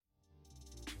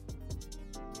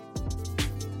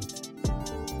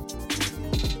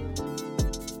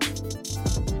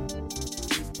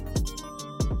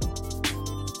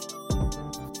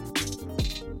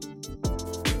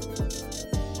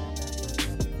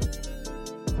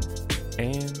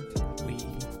And we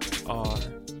are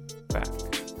back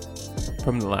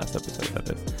from the last episode, that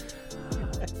is.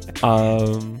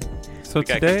 So I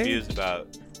got today, confused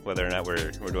about whether or not we're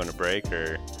doing a break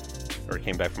or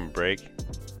came back from a break.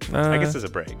 I guess it's a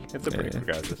break. It's a break,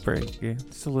 regardless. It's a break. Yeah,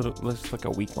 just like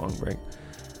a week-long break.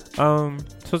 So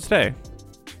today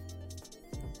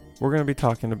we're gonna be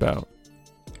talking about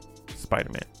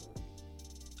Spider-Man.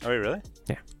 Are we really?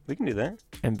 Yeah, we can do that.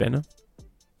 And Venom.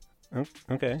 Oh,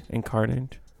 okay. And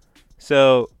Carnage.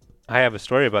 So I have a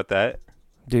story about that.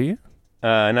 Do you?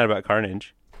 Not about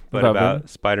Carnage, but about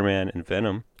Spider-Man and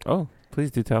Venom. Oh,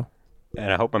 please do tell.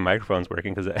 And I hope my microphone's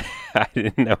working because I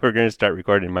didn't know we were going to start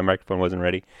recording. My microphone wasn't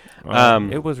ready.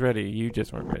 It was ready. You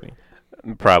just weren't ready.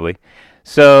 Probably.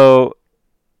 So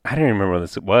I don't even remember what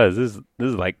this was. This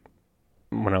is like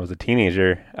when I was a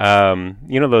teenager.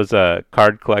 You know those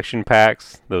card collection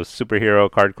packs, those superhero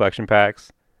card collection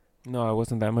packs? No, I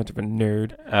wasn't that much of a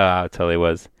nerd. I'll tell you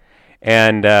was.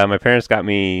 And my parents got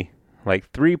me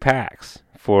like 3 packs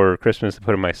for Christmas to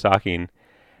put in my stocking.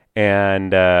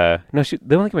 And they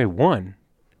only got me 1.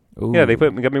 Ooh. Yeah,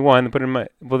 got me 1. They put in my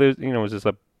there's it was just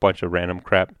a bunch of random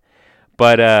crap.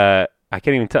 But I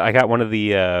can't even tell. I got one of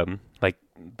the like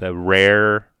the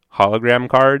rare hologram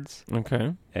cards.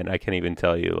 Okay. And I can't even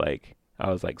tell you, like, I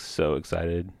was like so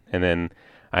excited. And then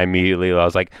I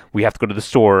was like, we have to go to the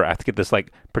store. I have to get this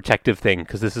like protective thing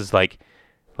because this is like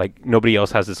nobody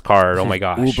else has this card. Oh my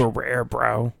gosh. Uber rare,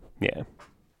 bro. Yeah.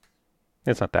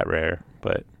 It's not that rare,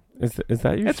 but is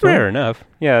that your it's story? rare enough.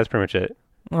 Yeah, that's pretty much it.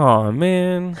 Oh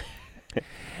man.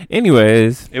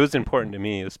 Anyways, it was important to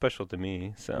me. It was special to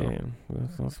me. So damn,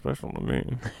 that's so special to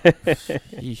me.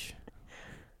 Sheesh.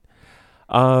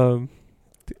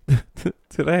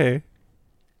 Today,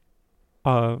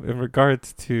 in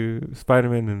regards to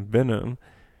Spider-Man and Venom,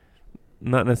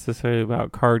 not necessarily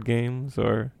about card games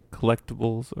or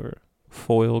collectibles or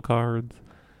foil cards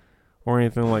or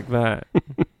anything like that.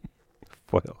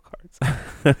 Foil cards.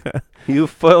 You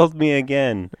foiled me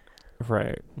again.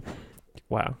 Right.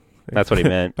 Wow. That's what he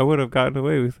meant. I would have gotten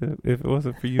away with it if it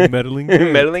wasn't for you meddling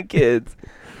kids. Meddling kids.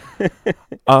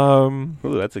 Ooh,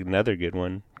 that's another good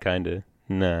one. Kinda.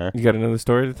 Nah. You got another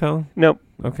story to tell? Nope.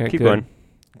 Okay, Keep going.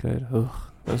 Good. Ugh,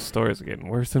 those stories are getting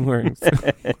worse and worse.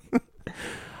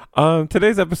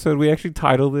 Today's episode, we actually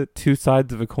titled it Two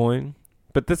Sides of a Coin.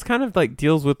 But this kind of like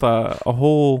deals with the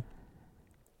whole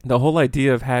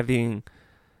idea of having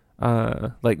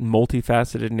like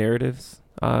multifaceted narratives.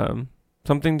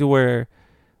 Something to where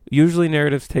usually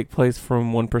narratives take place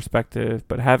from one perspective,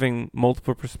 but having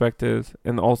multiple perspectives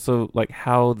and also like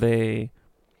how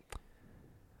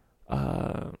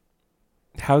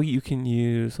you can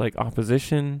use like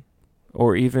opposition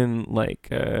or even like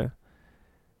the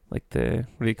what do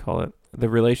you call it? The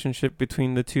relationship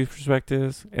between the two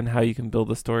perspectives and how you can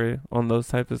build a story on those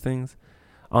types of things.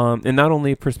 And not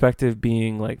only perspective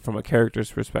being like from a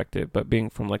character's perspective, but being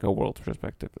from like a world's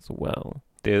perspective as well.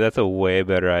 Dude, that's a way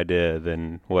better idea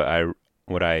than what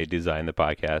I designed the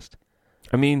podcast.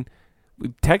 I mean,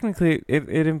 technically,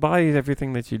 it embodies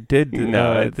everything that you did.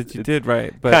 Did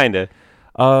right, but kinda.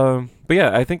 But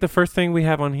yeah, I think the first thing we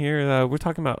have on here, we're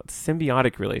talking about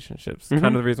symbiotic relationships. Mm-hmm.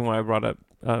 Kind of the reason why I brought up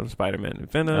Spider-Man and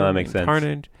Venom. That makes sense.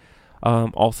 Carnage.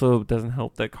 Also, doesn't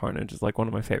help that Carnage is like one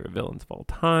of my favorite villains of all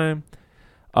time.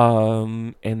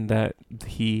 And that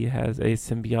he has a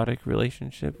symbiotic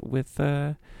relationship with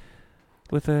an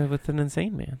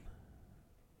insane man.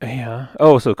 Yeah.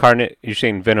 Oh, so Carnage, you're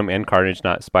saying Venom and Carnage,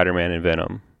 not Spider-Man and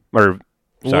Venom. Sorry.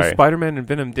 Well, Spider-Man and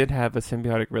Venom did have a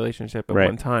symbiotic relationship at right.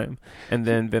 one time, and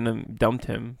then Venom dumped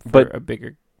him for a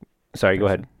bigger... Sorry, person. Go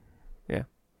ahead. Yeah.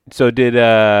 So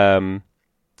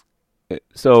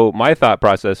so my thought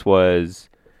process was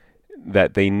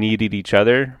that they needed each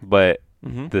other, but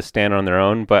to stand on their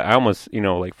own. But I almost,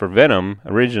 like for Venom,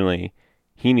 originally,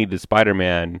 he needed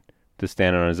Spider-Man to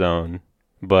stand on his own.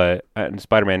 But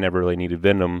Spider-Man never really needed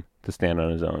Venom to stand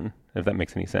on his own, if that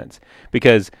makes any sense.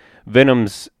 Because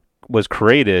Venom's was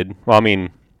created,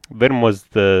 Venom was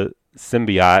the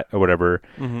symbiote or whatever,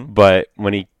 but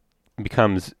when he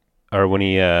becomes, or when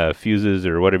he fuses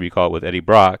or whatever you call it with Eddie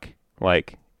Brock,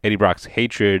 like Eddie Brock's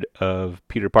hatred of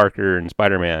Peter Parker and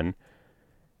Spider-Man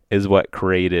is what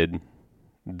created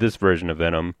this version of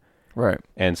Venom. Right.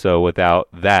 And so without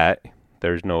that,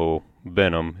 there's no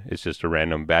Venom. It's just a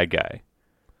random bad guy.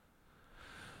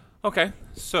 Okay,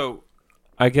 so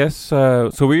I guess so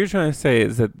what you're trying to say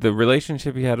is that the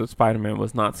relationship he had with Spider-Man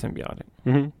was not symbiotic.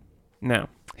 Mm-hmm. Now,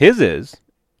 his is.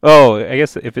 Oh, I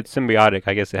guess if it's symbiotic,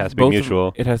 I guess it has to be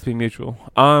mutual. It has to be mutual.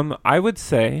 I would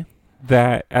say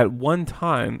that at one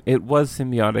time it was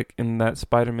symbiotic in that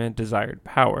Spider-Man desired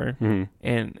power,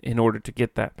 and in order to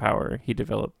get that power, he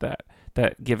developed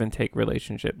that give and take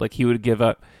relationship. Like he would give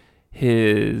up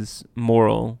his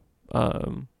moral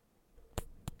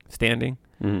standing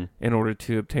in order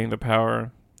to obtain the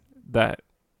power that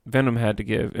Venom had to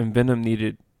give, and Venom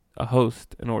needed a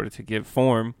host in order to give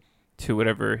form to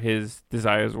whatever his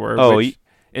desires were, which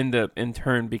end up in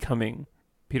turn becoming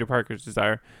Peter Parker's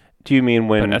desire. Do you mean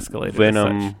when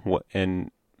Venom and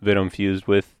Venom fused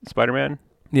with Spider-Man?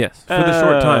 Yes, for the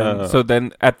short time. So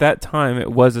then at that time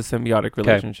it was a symbiotic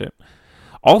relationship.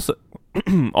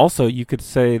 Okay. Also you could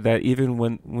say that even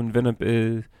when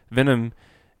Venom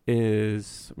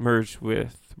is merged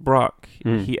with Brock,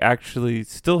 he actually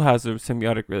still has a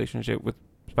symbiotic relationship with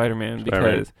Spider-Man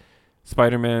because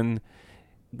Spider-Man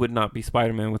would not be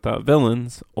Spider-Man without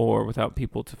villains or without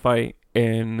people to fight,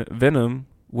 and Venom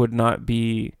would not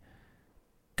be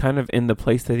kind of in the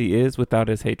place that he is without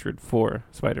his hatred for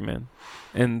Spider-Man.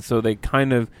 And so they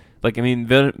kind of, like, I mean,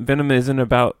 Venom isn't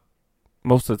about,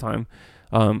 most of the time,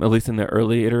 at least in the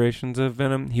early iterations of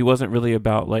Venom, he wasn't really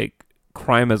about, like,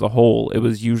 crime as a whole. It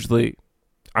was usually,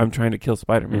 I'm trying to kill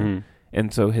Spider-Man.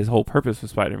 And so his whole purpose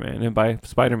was Spider-Man. And by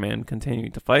Spider-Man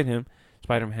continuing to fight him,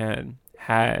 Spider-Man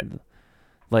had,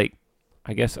 like,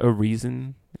 I guess a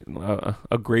reason,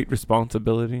 a great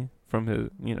responsibility from his,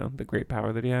 the great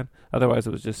power that he had. Otherwise, it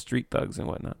was just street thugs and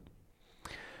whatnot.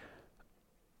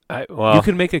 You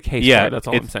can make a case for it, that's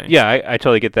all I'm saying. Yeah, I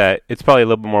totally get that. It's probably a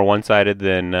little bit more one-sided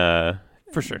than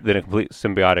for sure than a complete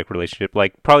symbiotic relationship.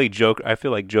 Like probably Joker. I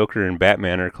feel like Joker and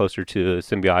Batman are closer to a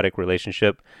symbiotic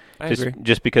relationship. I agree.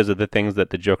 Just because of the things that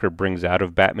the Joker brings out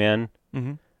of Batman.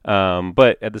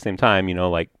 But at the same time,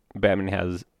 like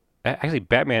Batman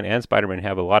and Spider-Man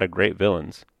have a lot of great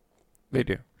villains. They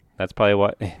do. That's probably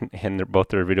what, and both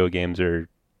their video games are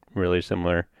really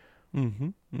similar.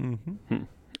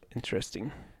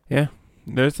 Interesting. Yeah,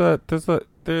 there's a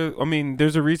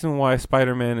reason why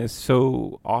Spider-Man is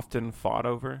so often fought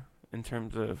over in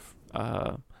terms of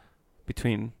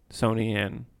between Sony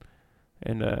and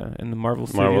the Marvel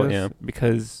Studios,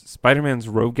 because Spider-Man's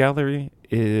rogue gallery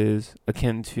is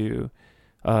akin to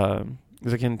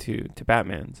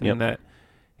Batman's, in that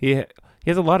he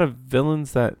has a lot of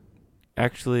villains that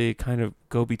actually kind of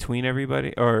go between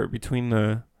everybody, or between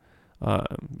the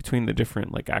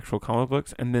different, like, actual comic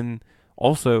books. And then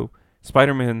also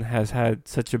Spider-Man has had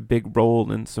such a big role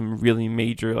in some really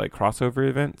major, like, crossover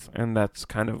events, and that's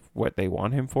kind of what they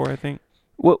want him for, I think.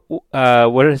 What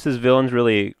is his villains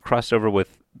really crossed over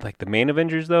with, like, the main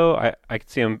Avengers, though? I could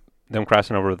see them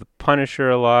crossing over with the Punisher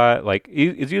a lot. Like,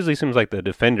 it usually seems like the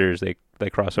Defenders they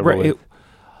cross over with.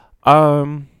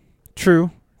 True.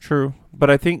 But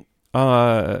I think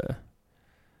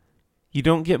you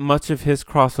don't get much of his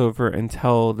crossover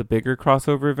until the bigger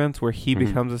crossover events where he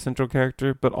becomes a central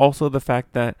character, but also the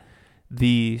fact that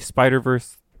the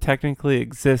Spider-Verse technically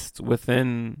exists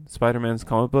within Spider-Man's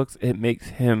comic books, it makes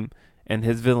him and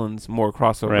his villains more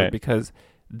crossover, because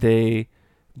they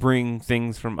bring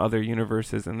things from other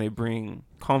universes and they bring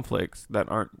conflicts that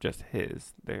aren't just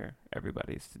his. They're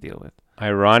everybody's to deal with.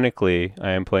 Ironically,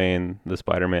 I am playing the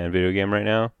Spider-Man video game right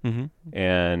now,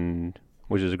 and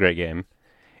which is a great game.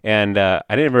 And I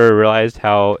didn't ever realize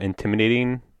how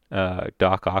intimidating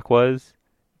Doc Ock was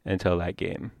until that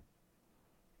game.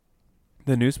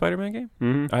 The new Spider-Man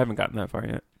game? I haven't gotten that far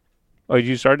yet. Oh, did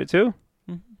you start it too?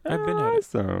 I've been at it.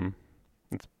 Awesome.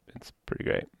 It's pretty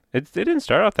great. It didn't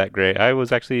start off that great. I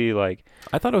was actually like...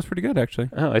 I thought it was pretty good, actually.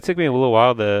 Oh, it took me a little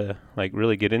while to, like,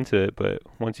 really get into it, but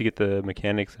once you get the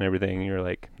mechanics and everything, you're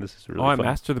like, this is really fun. I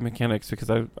master the mechanics because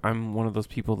I'm one of those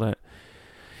people that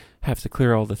have to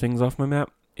clear all the things off my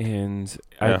map, and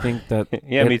I think that...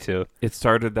 me too. It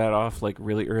started that off, like,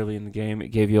 really early in the game. It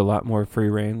gave you a lot more free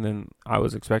reign than I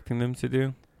was expecting them to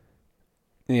do.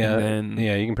 Yeah, and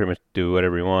then, you can pretty much do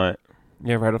whatever you want.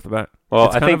 Yeah, right off the bat. Well,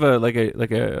 it's kind of like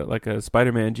a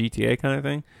Spider-Man GTA kind of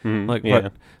thing,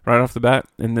 right off the bat,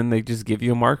 and then they just give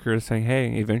you a marker saying,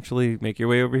 "Hey, eventually make your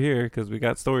way over here because we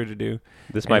got story to do."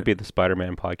 This might be the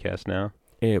Spider-Man podcast now.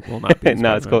 It will not be.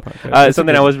 No, it's cool.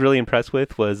 Something I was really impressed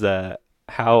with was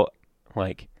how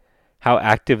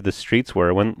active the streets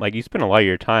were. When, like, you spend a lot of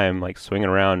your time, like, swinging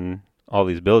around all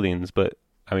these buildings, but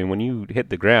I mean, when you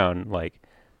hit the ground, like,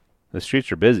 the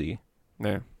streets are busy.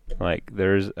 Yeah. Like,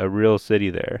 there's a real city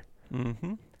there.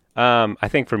 I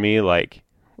think for me, like,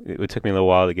 it took me a little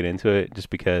while to get into it just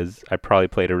because I probably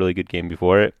played a really good game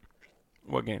before it.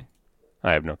 What game?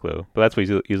 I have no clue. But that's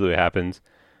what usually happens,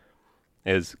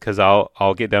 is because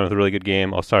I'll get done with a really good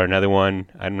game. I'll start another one.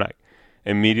 I'm not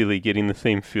immediately getting the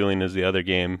same feeling as the other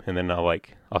game. And then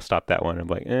I'll stop that one. I'm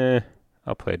like,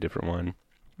 I'll play a different one.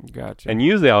 Gotcha. And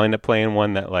usually I'll end up playing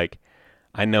one that like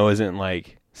I know isn't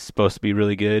like supposed to be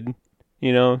really good.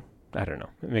 You know, I don't know.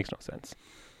 It makes no sense.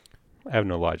 I have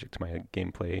no logic to my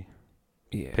gameplay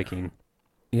picking.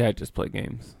 Yeah, I just play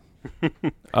games.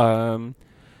 But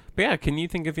yeah, can you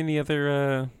think of any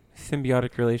other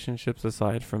symbiotic relationships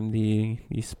aside from the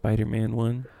Spider-Man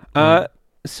one?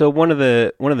 So one of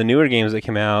the newer games that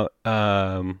came out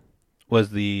was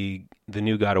the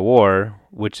new God of War,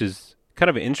 which is kind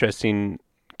of an interesting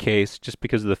case just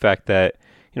because of the fact that,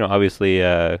 you know, obviously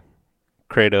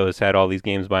Kratos had all these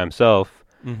games by himself.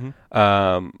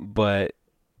 Mm-hmm. But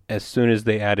as soon as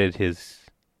they added his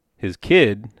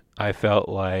kid, I felt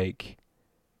like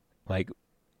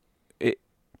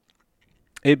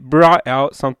it brought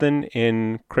out something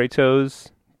in Kratos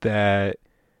that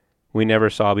we never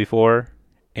saw before,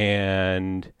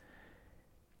 and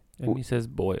he says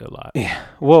 "boy" a lot. Yeah,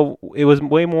 well, it was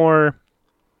way more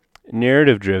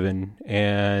narrative driven,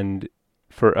 and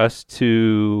for us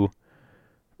to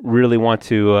really want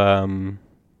to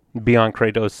be on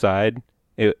Kratos' side,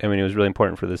 it was really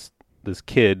important for this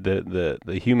kid,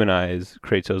 the humanize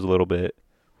Kratos a little bit,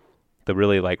 to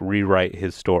really like rewrite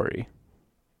his story.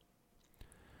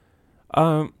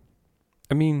 I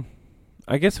mean,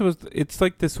 I guess it's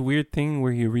like this weird thing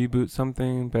where you reboot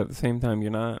something, but at the same time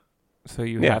you're not. So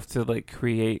you have to like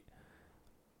create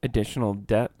additional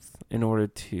depth in order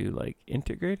to like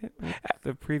integrate it with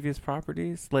the previous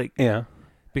properties. Like,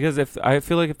 because if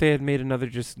they had made another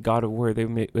just God of War,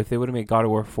 if they would have made God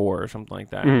of War 4 or something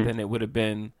like that, then it would have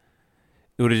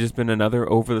just been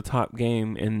another over the top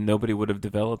game, and nobody would have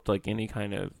developed like any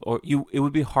kind of, it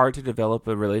would be hard to develop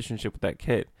a relationship with that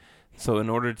kid. So in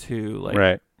order to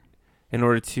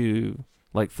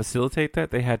facilitate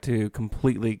that, they had to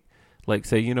completely like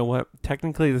say, you know what,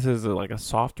 technically this is like a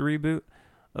soft reboot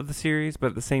of the series, but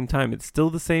at the same time it's still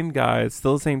the same guy, it's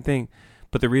still the same thing.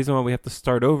 But the reason why we have to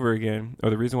start over again, or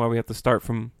the reason why we have to start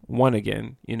from one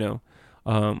again, you know,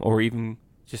 or even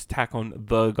just tack on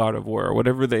the God of War or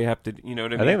whatever they have to, you know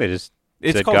what I mean? I think they just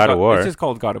it's called God of War. It's just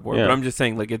called God of War. Yeah. But I'm just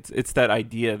saying, like, it's that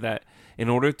idea that in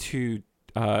order to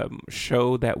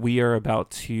show that we are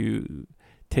about to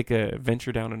take a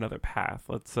venture down another path,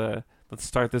 let's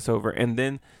start this over, and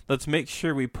then let's make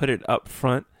sure we put it up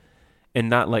front and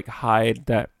not like hide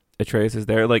that Atreus is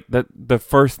there. Like that, the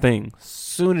first thing,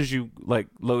 soon as you like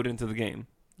load into the game,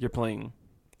 you're playing,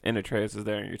 and Atreus is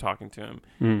there, and you're talking to him,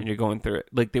 and you're going through it.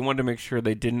 Like they wanted to make sure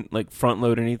they didn't like front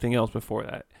load anything else before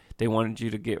that. They wanted you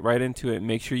to get right into it, and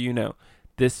make sure you know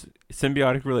this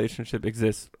symbiotic relationship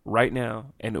exists right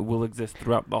now, and it will exist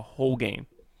throughout the whole game.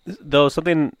 Though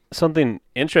something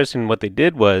interesting, what they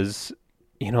did was,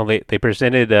 you know, they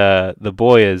presented the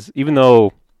boy as, even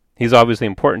though he's obviously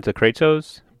important to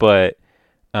Kratos, but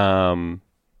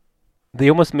they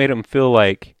almost made him feel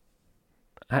like,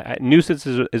 nuisance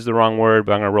is the wrong word,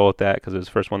 but I'm going to roll with that because it was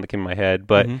the first one that came in my head.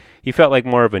 But he felt like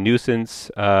more of a nuisance.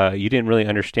 You didn't really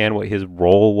understand what his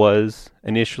role was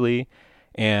initially.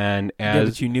 And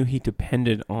but you knew he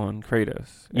depended on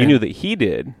Kratos. You knew that he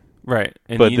did. Right.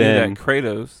 And but you knew that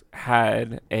Kratos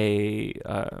had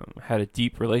a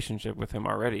deep relationship with him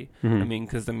already. I mean,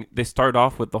 because they start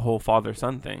off with the whole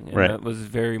father-son thing. And that was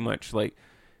very much like,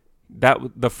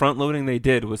 the front loading they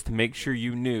did was to make sure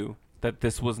you knew that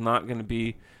this was not going to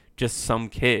be just some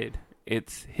kid.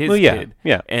 It's his kid.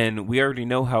 Yeah. And we already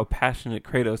know how passionate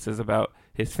Kratos is about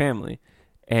his family.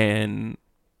 And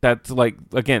that's like,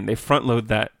 again, they front load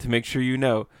that to make sure you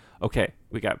know, okay,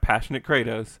 we got passionate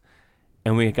Kratos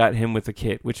and we got him with a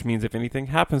kid, which means if anything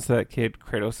happens to that kid,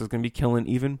 Kratos is going to be killing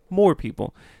even more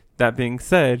people. That being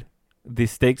said, the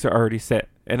stakes are already set.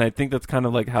 And I think that's kind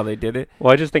of like how they did it.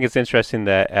 Well, I just think it's interesting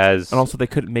that and also they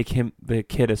couldn't make the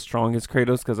kid as strong as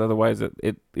Kratos, because otherwise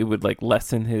it would like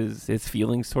lessen his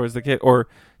feelings towards the kid, or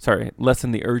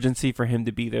lessen the urgency for him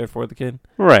to be there for the kid.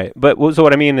 Right. But so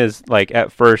what I mean is, like,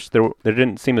 at first there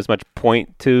didn't seem as much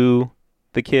point to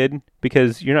the kid,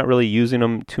 because you're not really using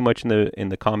him too much in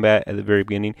the combat at the very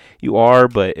beginning. You are,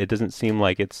 but it doesn't seem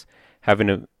like it's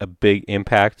having a big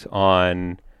impact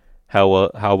on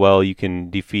how well you can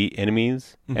defeat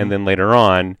enemies. And then later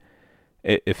on,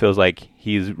 it feels like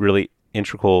he's really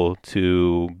integral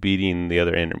to beating the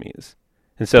other enemies.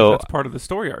 And so that's part of the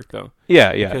story arc, though.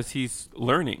 Yeah. Because he's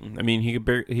learning. I mean,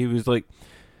 he was like.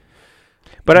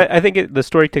 But I think the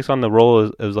story takes on the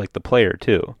role as like the player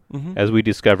too, as we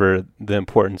discover the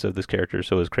importance of this character.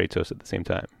 So is Kratos at the same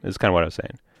time. Is kind of what I was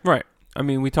saying. Right. I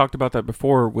mean, we talked about that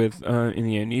before with in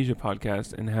the Amnesia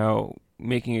podcast, and how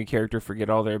making a character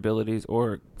forget all their abilities,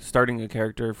 or starting a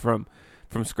character from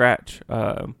scratch,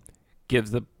 gives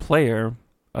the player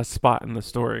a spot in the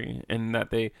story, and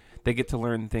that they they get to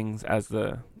learn things as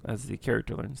the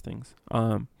character learns things.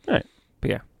 Right. But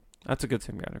yeah, that's a good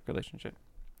symbiotic relationship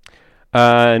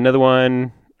Another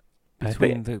one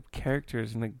between the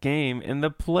characters in the game and the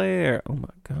player. Oh my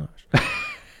gosh.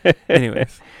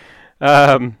 Anyways,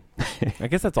 I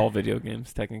guess that's all video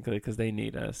games technically because they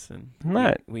need us and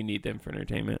we need them for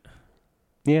entertainment.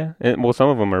 Yeah, well, some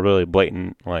of them are really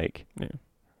blatant. Like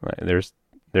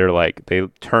they're like they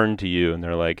turn to you and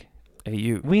they're like, "Hey,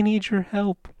 you, we need your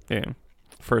help." Yeah,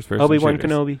 first person. Obi-Wan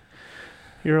Kenobi,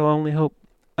 you're our only hope.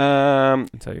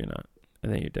 Until you're not,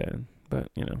 and then you're dead. But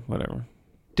whatever.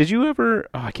 Did you ever?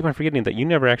 Oh, I keep on forgetting that you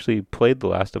never actually played The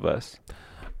Last of Us.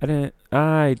 I didn't.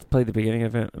 I played the beginning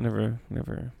of it. I never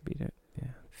beat it. Yeah.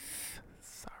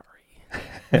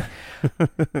 Sorry.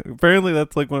 Apparently,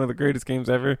 that's like one of the greatest games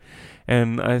ever,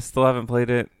 and I still haven't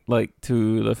played it like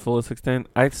to the fullest extent.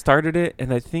 I started it,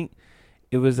 and I think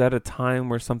it was at a time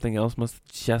where something else must have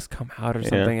just come out or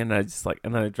something, and I just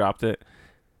and then I dropped it.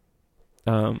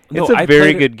 It's a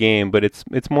very good game, but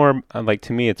it's more like,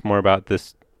 to me, it's more about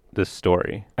this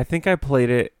story. I think I played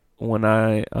it when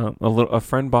a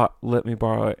friend let me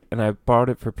borrow it, and I borrowed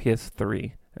it for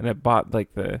PS3, and I bought like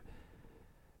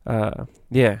and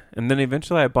then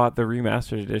eventually I bought the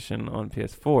remastered edition on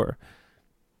PS4,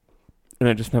 and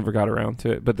I just never got around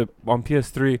to it. But on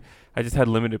PS3, I just had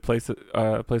limited places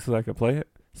I could play it,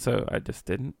 so I just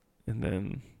didn't. And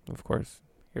then, of course,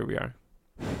 here we are.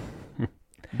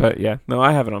 But yeah, no,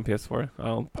 I have it on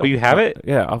PS4. You have it?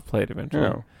 Yeah, I'll play it eventually.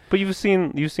 No. But you've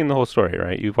seen the whole story,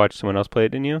 right? You've watched someone else play it,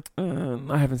 didn't you?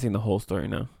 I haven't seen the whole story,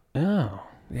 no. Oh.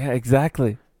 Yeah,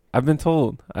 exactly. I've been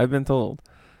told.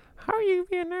 How are you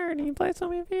being a nerd and you play so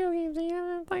many video games and you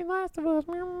haven't played Last of Us?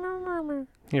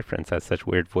 Your friends have such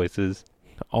weird voices.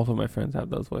 All of my friends have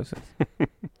those voices.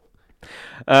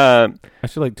 I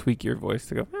should tweak your voice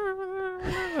to go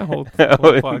the whole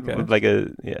podcast.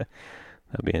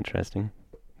 That'd be interesting.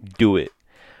 Do it.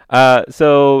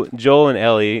 So Joel and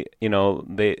Ellie,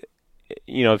 they,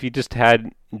 if you just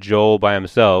had Joel by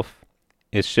himself,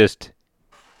 it's just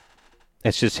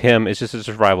him. It's just a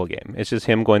survival game. It's just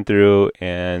him going through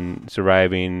and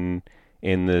surviving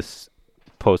in this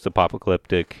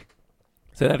post-apocalyptic.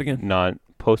 Say that again.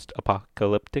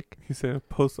 Non-post-apocalyptic. You said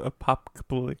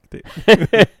post-apocalyptic.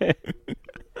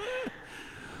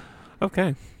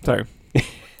 Okay, sorry.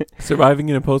 Surviving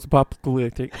in a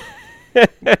post-apocalyptic.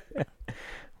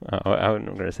 I'm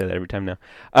going to say that every time now.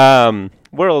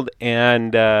 World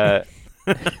and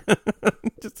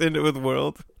just end it with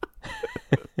world.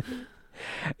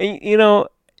 And,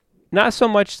 not so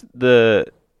much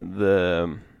the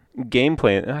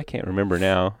gameplay. I can't remember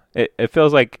now. It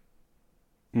feels like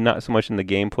not so much in the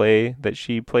gameplay that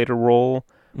she played a role,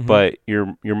 but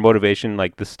your motivation,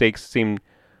 like the stakes seemed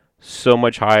so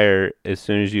much higher as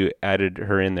soon as you added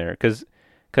her in there. Because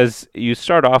you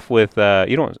start off with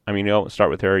you don't start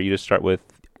with her. You just start with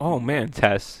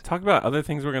Tess. Talk about other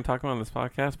things we're gonna talk about on this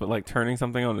podcast, but turning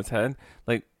something on its head.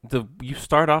 You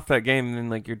start off that game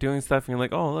and then you're doing stuff and you're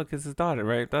like, oh look, it's his daughter,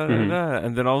 right? Da, da, da.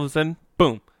 And then all of a sudden,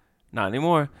 boom, not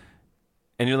anymore.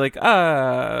 And you're like,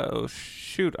 oh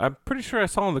shoot, I'm pretty sure I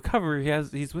saw on the cover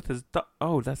he's with his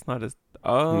oh, that's not his.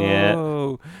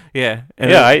 Oh yeah.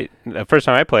 And the first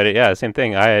time I played it, same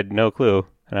thing. I had no clue,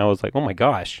 and I was like, oh my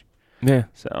gosh. Yeah.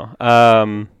 So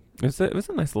it was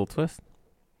a nice little twist.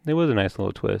 It was a nice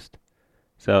little twist.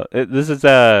 So this is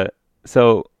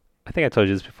so I think I told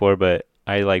you this before, but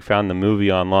I found the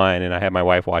movie online and I had my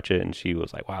wife watch it and she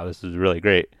was like, "Wow, this is really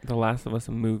great." The Last of Us,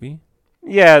 a movie?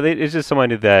 Yeah, it's just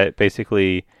someone that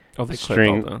basically they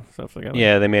string all the stuff together.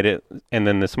 Yeah, they made it, and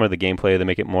then some of the gameplay they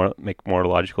make more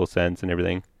logical sense and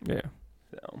everything. Yeah.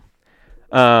 So,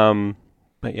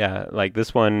 but yeah,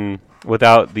 this one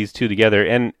without these two together,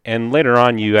 and later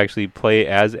on you actually play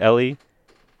as Ellie.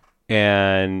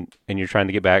 And you're trying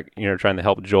to get back, trying to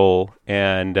help Joel,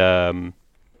 and I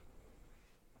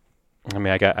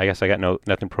guess I got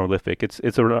nothing prolific.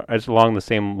 It's along the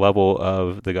same level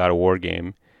of the God of War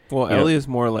game. Well, Ellie is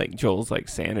more like Joel's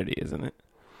sanity, isn't it?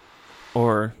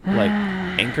 Or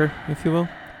anchor, if you will.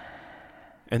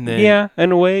 And then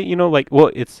in a way,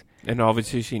 it's, and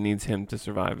obviously she needs him to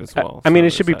survive as well. I mean,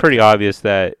 it should be pretty obvious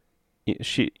that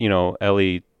she,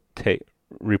 Ellie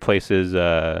replaces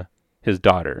his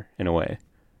daughter in a way.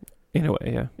 In a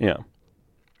way, yeah. Yeah.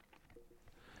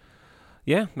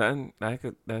 Yeah,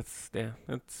 that's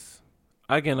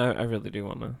again, I really do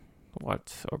want to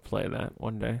watch or play that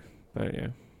one day. But yeah.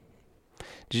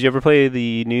 Did you ever play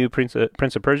the new Prince of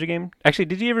Persia game? Actually,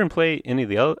 did you ever play any of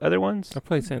the other ones? I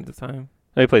played Sands of Time.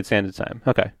 Oh, you played Sands of Time.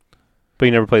 Okay. But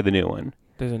you never played the new one.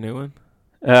 There's a new one?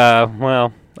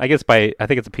 Well, I guess I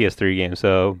think it's a PS3 game,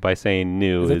 so by saying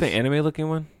new is it the anime looking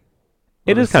one?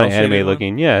 It is kind of anime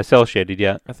looking. Yeah, cell shaded.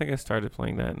 Yeah. I think I started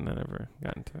playing that and I never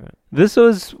got into it. This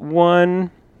was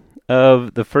one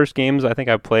of the first games I think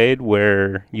I played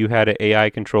where you had an AI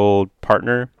controlled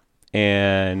partner,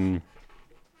 and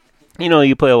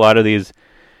you play a lot of these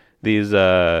games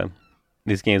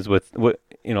with like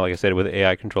I said, with an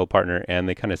AI controlled partner, and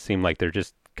they kind of seem like they're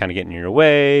just kind of getting in your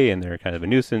way and they're kind of a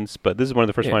nuisance. But this is one of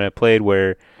the first one I played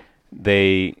where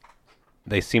they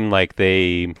seem like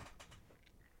they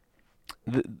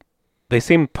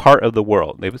seem part of the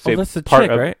world. They say that's the part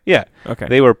chick, of, right? Yeah. Okay.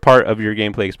 They were part of your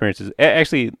gameplay experiences.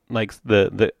 Actually, like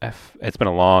it's been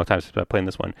a long time since I've played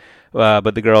this one,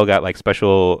 but the girl got like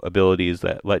special abilities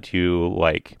that let you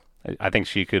like. I think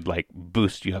she could like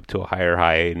boost you up to a higher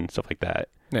height and stuff like that.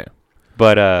 Yeah.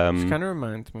 But which kind of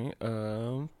reminds me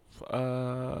of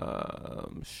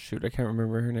shoot, I can't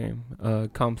remember her name.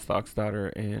 Comstock's daughter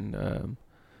in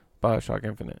BioShock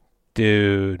Infinite.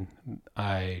 Dude,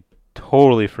 I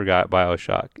totally forgot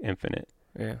BioShock Infinite.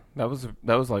 Yeah, that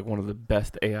was like one of the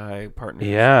best AI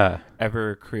partners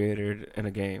ever created in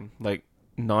a game. Like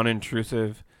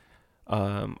non-intrusive,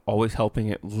 always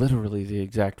helping at literally the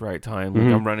exact right time.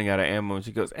 Like I'm running out of ammo, and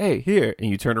she goes, "Hey, here!" And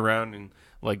you turn around and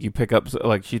like you pick up,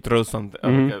 like she throws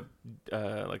something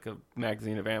like a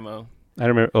magazine of ammo. I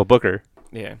remember. Oh, Booker.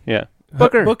 Yeah.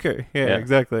 Booker. Yeah,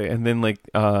 exactly. And then like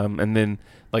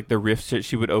the rifts that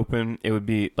she would open, it would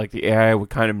be like the AI would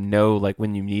kind of know like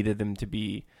when you needed them to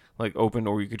be like open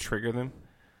or you could trigger them.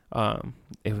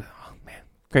 It was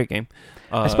great game.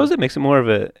 I suppose it makes it more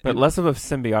of but less of a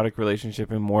symbiotic relationship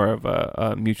and more of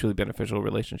a mutually beneficial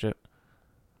relationship.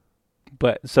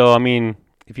 But so I mean,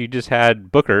 if you just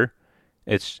had Booker,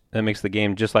 that makes the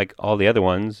game just like all the other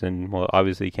ones. And well,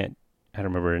 obviously you can't. I don't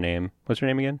remember her name. What's her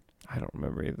name again? I don't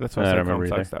remember either. That's why I said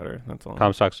Comstock's daughter. That's all.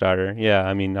 Comstock's daughter. Yeah,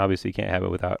 I mean, obviously you can't have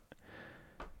it without.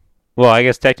 Well, I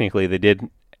guess technically they did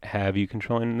have you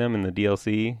controlling them in the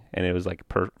DLC, and it was like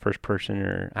first person,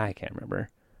 or I can't remember.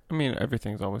 I mean,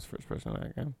 everything's always first person in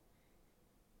that game.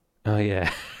 Oh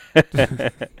yeah.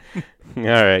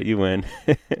 All right, you win.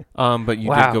 But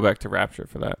you did go back to Rapture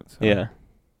for that. So. Yeah.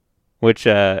 Which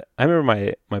I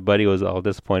remember my buddy was all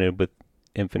disappointed with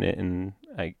Infinite, and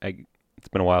I it's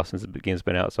been a while since the game's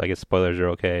been out, so I guess spoilers are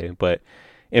okay. But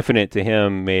Infinite to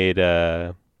him made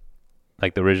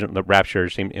like the Rapture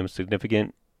seemed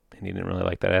insignificant, and he didn't really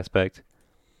like that aspect.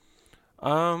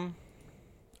 I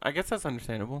guess that's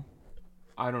understandable.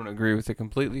 I don't agree with it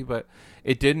completely, but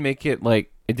it did make it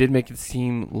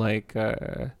seem like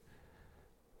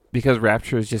because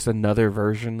Rapture is just another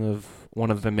version of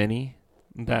one of the many,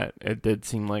 that it did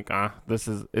seem like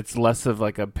it's less of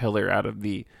like a pillar out of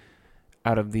the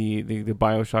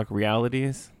BioShock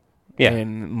realities,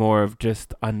 and more of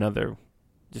just another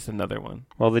one.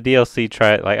 Well, the DLC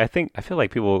I feel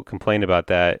like people complain about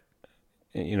that,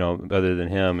 other than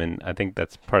him, and I think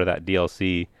that's part of that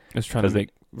DLC. It's trying to make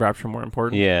Rapture more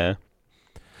important. Yeah.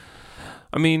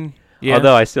 I mean, yeah.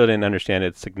 Although I still didn't understand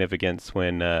its significance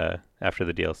when after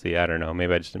the DLC. I don't know.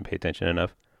 Maybe I just didn't pay attention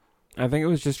enough. I think it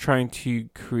was just trying to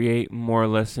create more or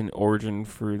less an origin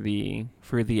for the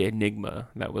enigma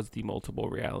that was the multiple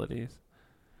realities.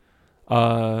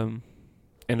 And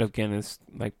again, it's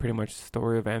like pretty much a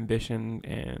story of ambition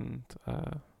and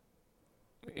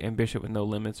ambition with no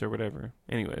limits or whatever.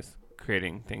 Anyways,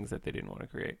 creating things that they didn't want to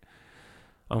create.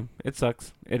 It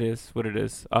sucks. It is what it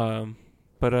is.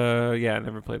 But I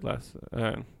never played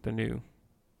the new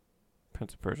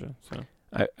Prince of Persia. So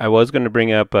I was going to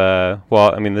bring up.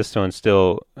 Well, I mean, this one's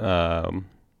still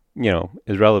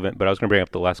is relevant, but I was going to bring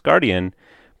up The Last Guardian.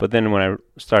 But then when I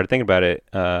started thinking about it,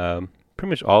 pretty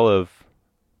much all of,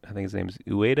 I think his name's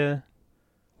Ueda,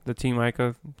 the Team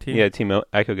Ico team. Yeah, Team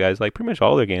Ico guys. Like pretty much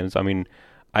all their games. I mean,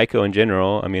 Ico in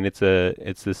general. I mean, it's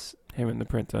this. Him and the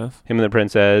Princess.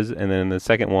 And then the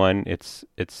second one, it's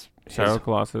Shadow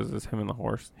Colossus is him and the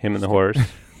horse. Him and the horse.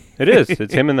 It is.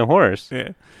 It's him and the horse. Yeah.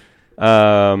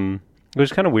 Which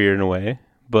is kind of weird in a way,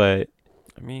 but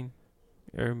I mean,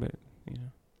 everybody,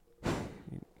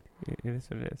 it is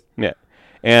what it is. Yeah,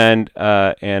 and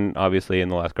obviously in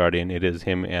The Last Guardian, it is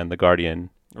him and the Guardian,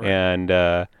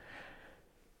 right.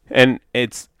 And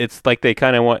it's like they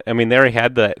kind of want. I mean, they already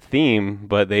had that theme,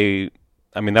 but that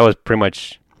was pretty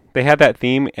much. They had that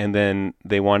theme, and then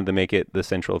they wanted to make it the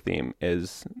central theme.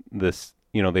 Is this,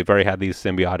 they've already had these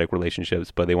symbiotic relationships,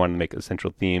 but they wanted to make a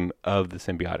central theme of the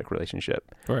symbiotic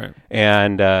relationship. Right.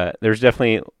 And there's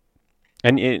definitely,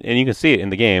 and you can see it in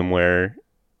the game where,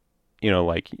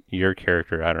 like your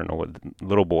character, I don't know what,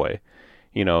 little boy,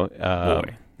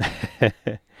 boy.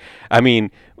 I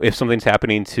mean, if something's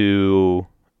happening to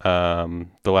the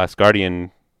Last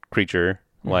Guardian creature,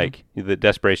 like the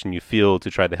desperation you feel to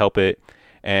try to help it.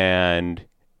 And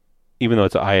even though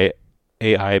it's an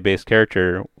AI based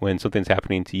character, when something's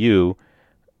happening to you,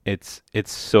 it's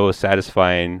so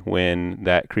satisfying when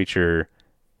that creature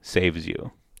saves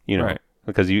you, Right.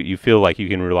 because you feel like you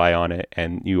can rely on it,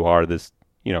 and you are this,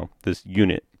 this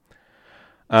unit.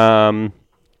 So,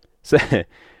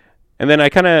 and then I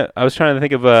was trying to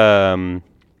think of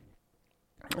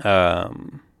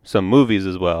some movies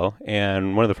as well,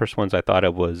 and one of the first ones I thought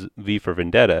of was V for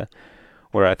Vendetta,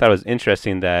 where I thought it was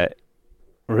interesting that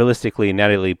realistically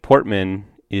Natalie Portman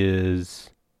is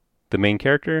the main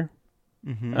character,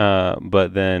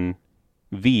 but then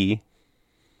V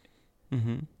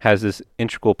has this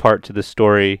integral part to the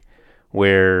story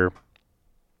where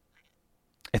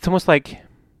it's almost like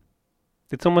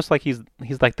he's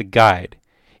like the guide,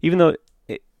 even though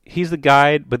he's the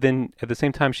guide, but then at the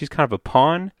same time she's kind of a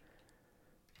pawn.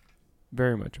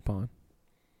 Very much a pawn.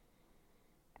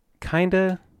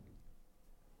 Kinda.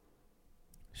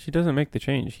 She doesn't make the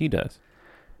change. He does.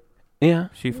 Yeah.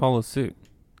 She follows suit,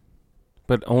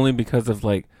 but only because of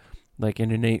like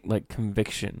an innate like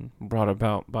conviction brought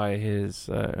about by his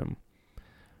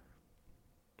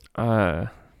charisma,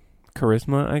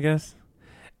 I guess.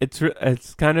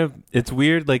 It's kind of, it's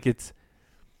weird. Like it's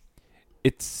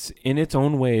in its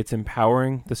own way, it's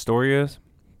empowering, the story is,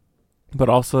 but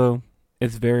also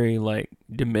it's very like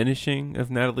diminishing of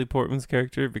Natalie Portman's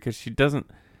character, because she doesn't.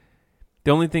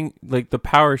 The only thing, like, the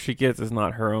power she gets is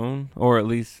not her own, or at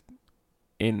least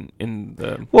in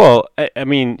the. Well, I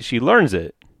mean, she learns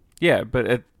it. Yeah, but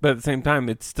at the same time,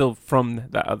 it's still from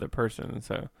that other person.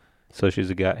 So she's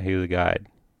a guy. He's a guide.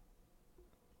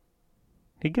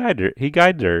 He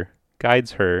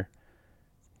guides her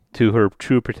to her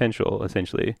true potential,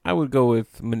 essentially. I would go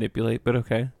with manipulate, but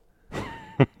okay.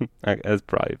 That's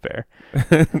probably fair.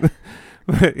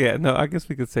 But yeah, no, I guess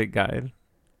we could say guide.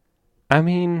 I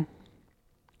mean,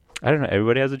 I don't know.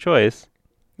 Everybody has a choice.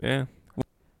 Yeah.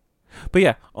 But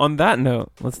yeah, on that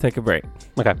note, let's take a break.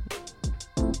 Okay.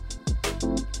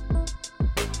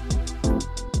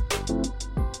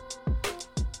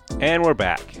 And we're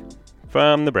back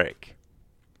from the break.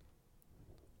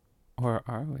 Or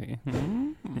are we?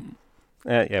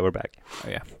 Yeah, we're back. Oh,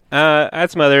 yeah. I had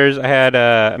some others. I had,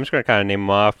 I'm just going to kind of name them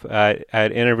off. I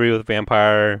had Interview with a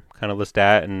Vampire, kind of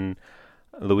Lestat and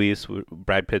Luis,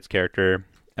 Brad Pitt's character.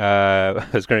 I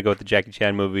was going to go with the Jackie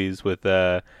Chan movies with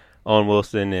Owen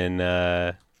Wilson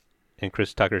and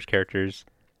Chris Tucker's characters.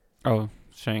 Oh,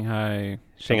 Shanghai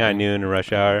Noon and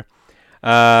Rush Hour.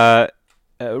 A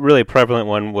really prevalent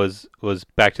one was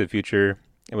Back to the Future.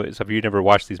 So if you never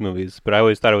watched these movies, but I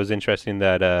always thought it was interesting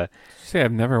that. Did you say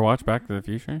I've never watched Back to the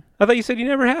Future? I thought you said you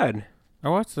never had. I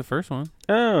watched the first one.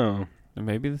 Oh. And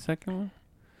maybe the second one.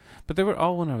 But they were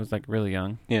all when I was like really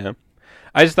young. Yeah.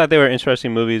 I just thought they were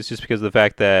interesting movies just because of the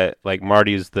fact that like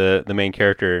Marty's the main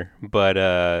character,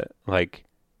 but like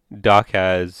Doc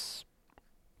has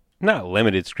not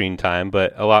limited screen time,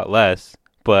 but a lot less.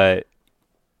 But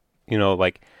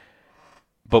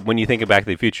but when you think of Back to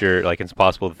the Future, like it's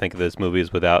possible to think of this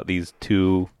movies without these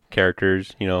two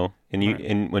characters, and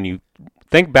and when you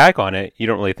think back on it, you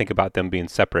don't really think about them being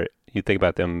separate. You think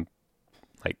about them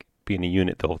like being a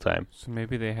unit the whole time. So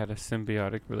maybe they had a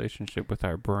symbiotic relationship with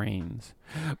our brains.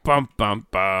 Bum bum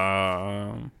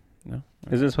bum. No,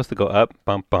 isn't it supposed to go up?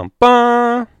 Bum bum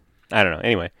bum. I don't know.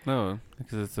 Anyway. No,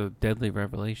 because it's a deadly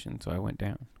revelation. So I went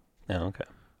down. Oh, okay.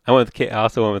 I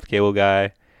also went with Cable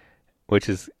Guy, which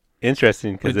is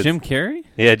interesting because Jim Carrey.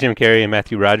 Yeah, Jim Carrey and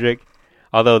Matthew Broderick.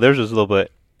 Although theirs was a little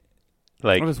bit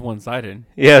like. It was one-sided.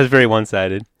 Yeah, it was very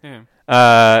one-sided. Yeah.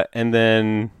 And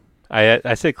then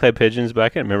I said clay pigeons, but I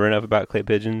can't remember enough about clay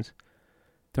pigeons.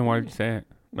 Then why did you say it?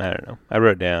 I don't know. I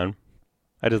wrote it down.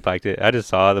 I just liked it. I just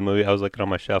saw the movie. I was looking on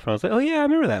my shelf and I was like, oh yeah, I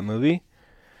remember that movie.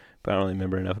 But I don't really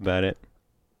remember enough about it.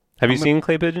 Have you seen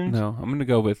clay pigeons? No, I'm gonna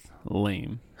go with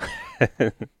lame.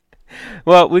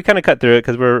 Well, we kind of cut through it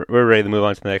because we're ready to move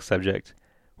on to the next subject,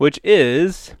 which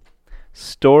is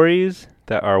stories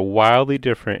that are wildly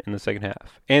different in the second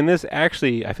half. And this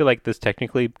actually, I feel like this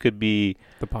technically could be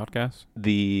the podcast.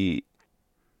 The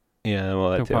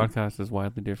podcast is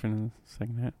wildly different in the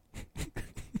second half.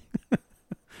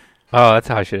 Oh, that's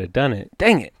how I should have done it.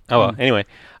 Dang it. Oh well. Anyway,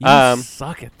 you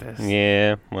suck at this.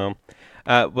 Yeah. Well,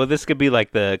 this could be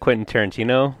like the Quentin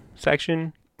Tarantino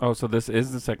section. Oh, so this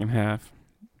is the second half.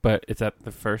 But it's at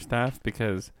the first half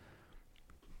because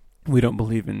we don't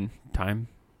believe in time.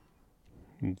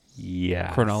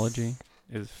 Yeah. Chronology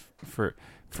is for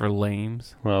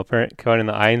lames. Well, according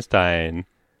to Einstein,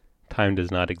 time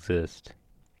does not exist.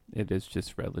 It is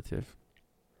just relative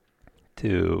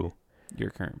to your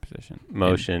current position.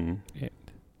 Motion. E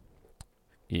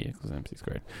equals MC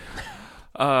squared.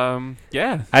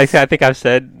 Yeah. I think I've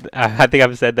said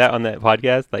that on that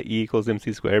podcast, like E equals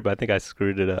MC squared, but I think I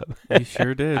screwed it up. You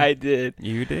sure did. I did.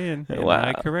 You did. And Wow.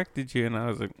 I corrected you, and I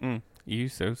was like, you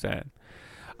so sad.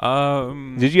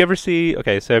 Did you ever see?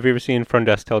 Okay, so have you ever seen From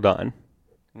Dusk Till Dawn?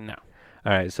 No.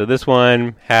 All right, so this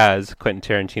one has Quentin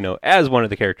Tarantino as one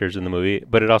of the characters in the movie,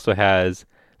 but it also has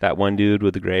that one dude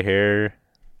with the gray hair.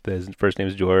 His first name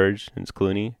is George, and it's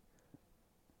Clooney.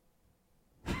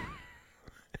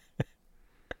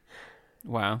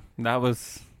 Wow, that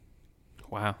was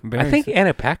wow. I think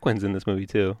Anna Paquin's in this movie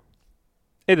too.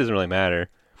 It doesn't really matter.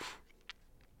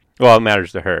 Well, it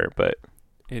matters to her, but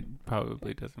it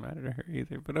probably doesn't matter to her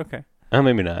either. But okay.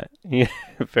 Maybe not. Yeah,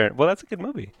 fair. Well, that's a good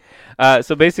movie.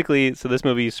 So basically, this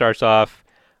movie starts off.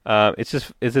 It's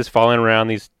just following around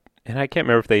these, and I can't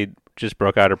remember if they just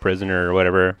broke out of prison or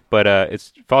whatever. But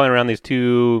it's following around these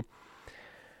two,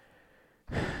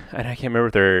 and I can't remember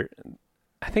if they're.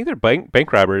 I think they're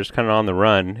bank robbers, kind of on the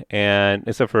run, and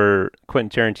except for Quentin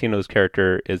Tarantino's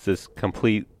character is this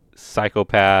complete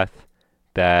psychopath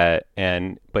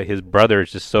but his brother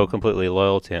is just so completely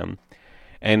loyal to him.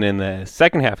 And in the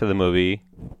second half of the movie,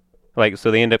 so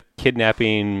they end up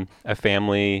kidnapping a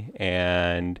family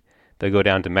and they go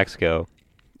down to Mexico.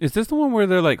 Is this the one where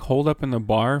they're holed up in the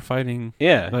bar fighting?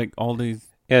 Yeah, all these.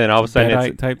 Yeah, then all of a sudden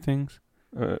it's type things.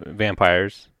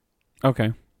 Vampires.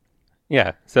 Okay.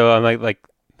 Yeah, so I'm like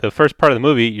the first part of the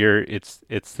movie, it's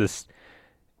this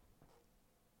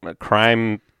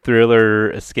crime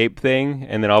thriller escape thing,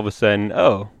 and then all of a sudden,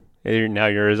 now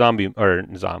you're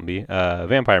a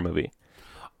vampire movie.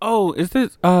 Oh, is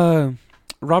this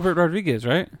Robert Rodriguez,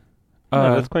 right?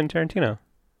 No, that's Quentin Tarantino.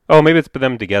 Oh, maybe it's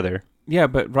them together. Yeah,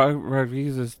 but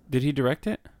Rodriguez did he direct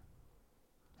it?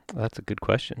 That's a good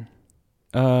question.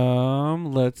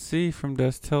 Let's see. From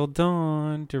Dusk Till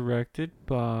Dawn, directed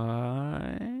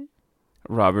by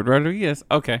Robert Rodriguez.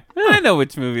 Okay. Yeah. I know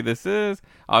which movie this is.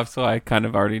 Also, I kind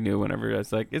of already knew whenever I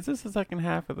was like, is this the second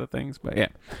half of the things? But yeah.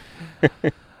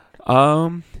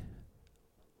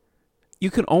 You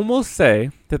can almost say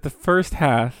that the first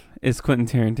half is Quentin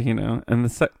Tarantino, and the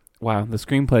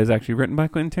screenplay is actually written by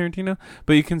Quentin Tarantino,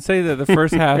 but you can say that the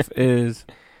first half is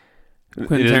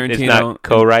Quentin Tarantino. It's not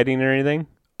co-writing or anything?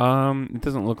 It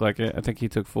doesn't look like it. I think he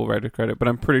took full writer credit, but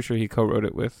I'm pretty sure he co-wrote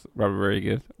it with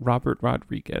Robert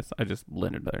Rodriguez. I just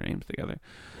blended their names together.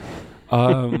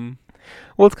 Well,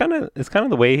 it's kind of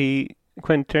the way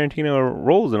Quentin Tarantino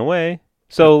rolls in a way.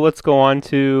 So let's go on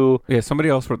to somebody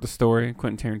else wrote the story.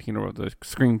 Quentin Tarantino wrote the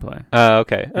screenplay.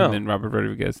 Okay. And then Robert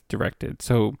Rodriguez directed.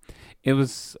 So it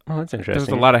was. Oh, that's interesting.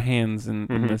 There was a lot of hands in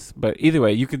this, but either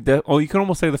way, you could you could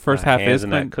almost say the first half hands is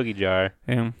in that cookie jar.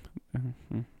 Yeah.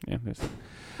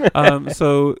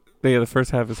 So the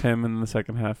first half is him, and the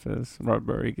second half is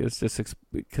Robert Rodriguez. Just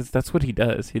because that's what he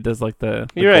does. He does the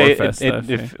You're right. gore fest stuff.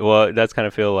 It does kind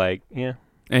of feel like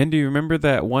And do you remember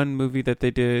that one movie that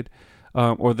they did?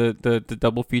 Or the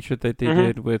double feature that they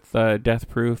did with Death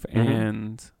Proof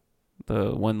and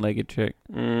the one-legged chick,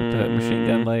 with the machine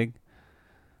gun leg,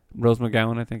 Rose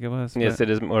McGowan, I think it was. Yes, it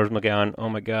is Rose McGowan. Oh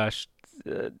my gosh,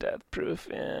 Death Proof,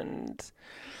 and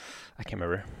I can't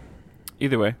remember.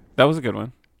 Either way, that was a good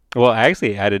one. Well, I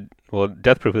actually added. Well,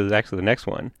 Death Proof is actually the next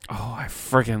one. Oh, I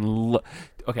freaking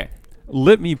okay.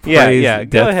 Let me praise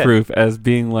Death Proof as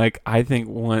being I think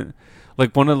one.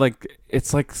 One of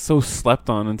it's so slept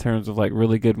on in terms of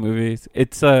really good movies.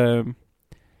 It's 2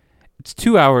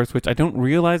 hours, which I don't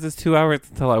realize is 2 hours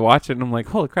until I watch it, and I'm like,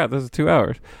 holy crap, this is 2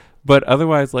 hours. But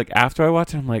otherwise, after I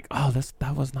watch it, I'm like, oh,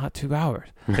 that was not 2 hours.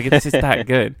 It's just that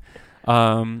good.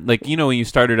 When you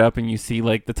start it up and you see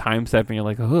the time step and you're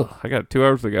like, oh, I got 2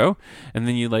 hours to go, and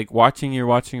then you you're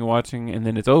watching, and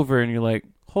then it's over and you're like,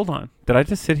 hold on, did I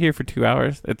just sit here for 2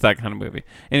 hours? It's that kind of movie.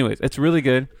 Anyways, it's really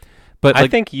good. But I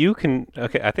think you can.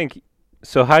 Okay, I think.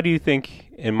 So, how do you think?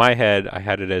 In my head, I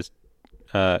had it as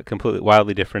completely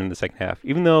wildly different in the second half.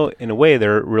 Even though, in a way,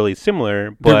 they're really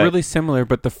similar. They're really similar,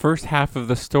 but the first half of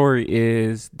the story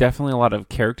is definitely a lot of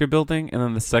character building, and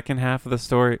then the second half of the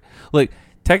story,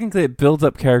 technically, it builds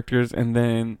up characters, and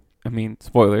then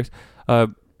spoilers.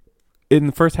 In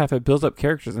the first half, it builds up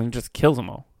characters and just kills them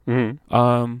all.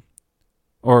 Mm-hmm.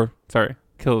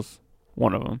 Kills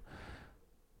one of them.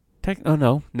 Oh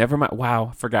no, never mind. Wow,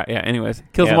 I forgot. Yeah. Anyways,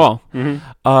 kills them all.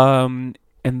 Mm-hmm.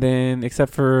 And then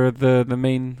except for the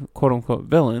main quote unquote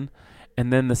villain,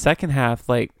 and then the second half,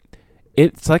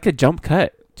 it's like a jump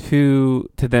cut to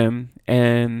them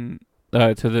and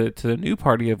to the new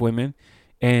party of women,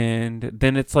 and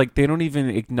then it's they don't even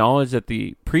acknowledge that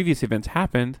the previous events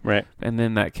happened. Right. And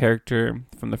then that character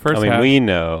from the first half. We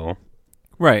know.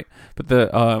 Right, but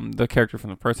the character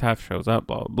from the first half shows up,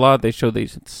 blah blah blah. They show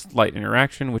these slight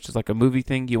interaction, which is like a movie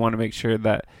thing. You want to make sure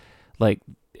that like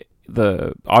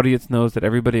the audience knows that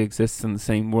everybody exists in the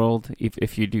same world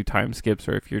if you do time skips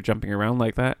or if you're jumping around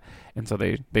like that. And so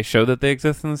they show that they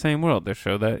exist in the same world. They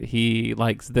show that he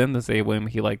likes them the same way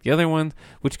he liked the other ones,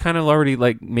 which kind of already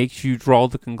like makes you draw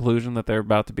the conclusion that they're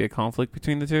about to be a conflict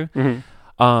between the two.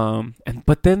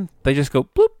 But then they just go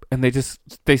bloop, and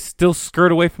they still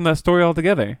skirt away from that story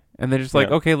altogether. And they're just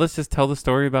like, okay, let's just tell the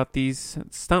story about these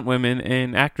stunt women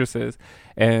and actresses,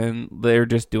 and they're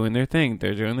just doing their thing.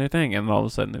 They're doing their thing, and all of a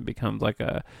sudden it becomes like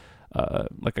a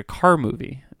car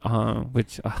movie,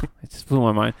 which it just blew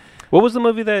my mind. What was the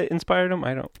movie that inspired them?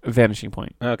 Vanishing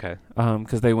Point. Okay.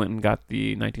 Because they went and got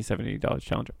the 1970 Dodge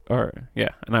Challenger,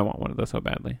 and I want one of those so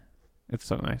badly. It's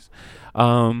so nice.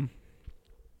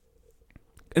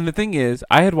 And the thing is,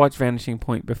 I had watched Vanishing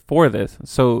Point before this,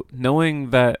 so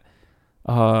knowing that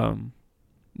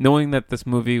this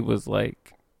movie was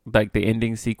like the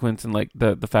ending sequence and like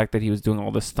the fact that he was doing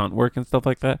all this stunt work and stuff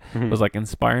like that was like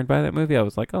inspired by that movie. I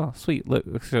was like, oh sweet,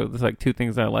 look, so there's like two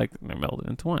things I like and they're melded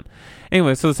into one.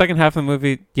 Anyway, so the second half of the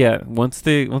movie, once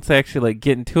they actually like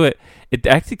get into it, it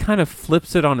actually kind of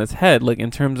flips it on its head. Like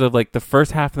in terms of like the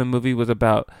first half of the movie was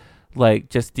about like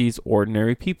just these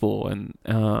ordinary people and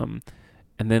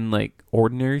then like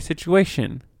ordinary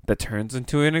situation that turns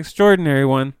into an extraordinary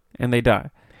one and they die,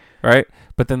 right?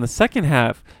 But then the second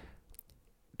half,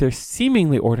 they're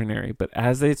seemingly ordinary, but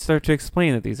as they start to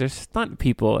explain that these are stunt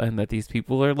people and that these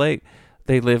people are like,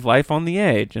 they live life on the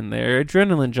edge and they're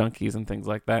adrenaline junkies and things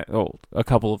like that. Oh, a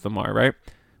couple of them are, right?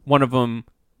 One of them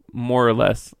more or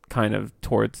less kind of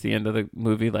towards the end of the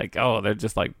movie, like, oh, they're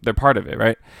just like, they're part of it,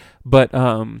 right? But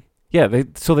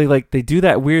they do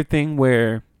that weird thing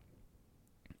where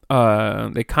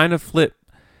they kind of flip.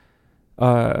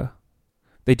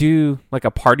 They do like a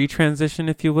party transition,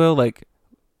 if you will. Like,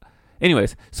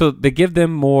 anyways, so they give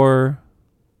them more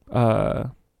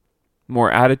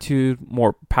attitude,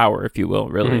 more power, if you will,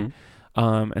 really.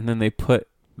 And then they put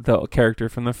the character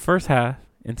from the first half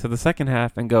into the second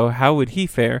half and go, how would he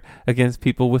fare against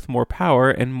people with more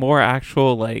power and more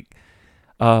actual like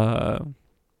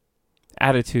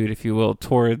attitude, if you will,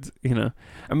 towards,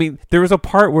 I mean, there was a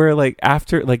part where like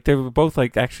after, like they were both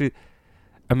like actually,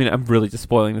 I mean, I'm really just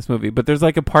spoiling this movie, but there's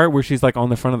like a part where she's like on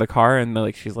the front of the car and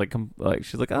like she's like oh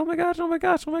my gosh,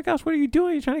 what are you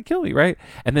doing? You're trying to kill me, right?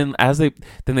 And then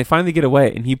they finally get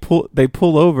away and they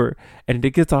pull over and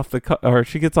it gets off or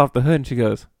she gets off the hood and she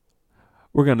goes,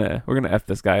 we're gonna F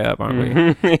this guy up, aren't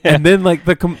we? Yeah. And then like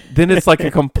then it's like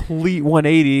a complete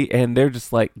 180 and they're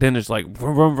just like, then it's like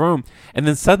vroom, vroom, vroom. And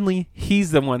then suddenly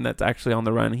he's the one that's actually on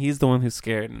the run. He's the one who's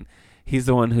scared and he's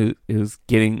the one who's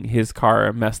getting his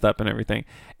car messed up and everything.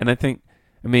 And I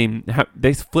mean,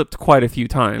 they flipped quite a few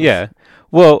times. Yeah.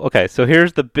 Well, okay. So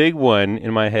here's the big one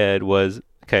in my head was,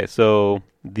 okay, so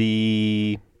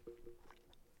the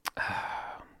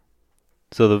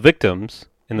victims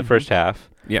in the first half.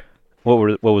 Yeah.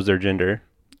 What was their gender?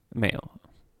 Male.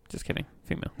 Just kidding.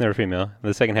 Female. They were female. In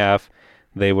the second half,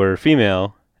 they were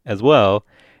female as well.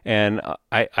 And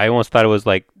I almost thought it was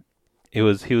like he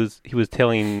was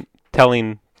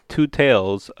telling two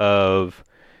tales of,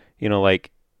 like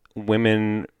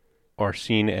women are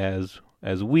seen as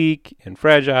weak and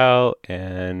fragile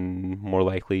and more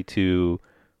likely to,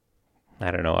 I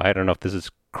don't know if this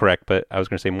is correct, but I was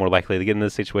going to say more likely to get in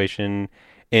this situation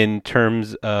in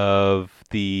terms of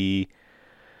the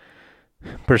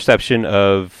perception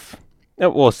of,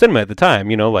 cinema at the time,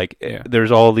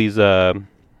 there's all these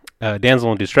damsel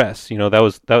in distress,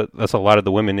 that's a lot of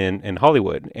the women in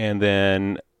Hollywood. And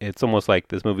then it's almost like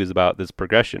this movie is about this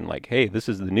progression, like, hey, this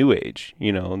is the new age,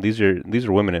 these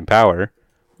are women in power.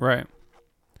 Right.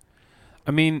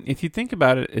 I mean, if you think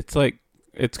about it, it's like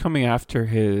it's coming after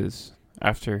his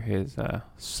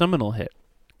seminal hit,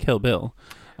 Kill Bill.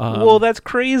 Well, that's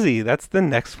crazy. That's the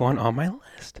next one on my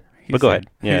list. But go ahead.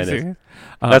 Yeah, it is.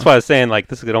 That's why I was saying like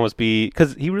this could almost be,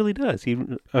 because he really does.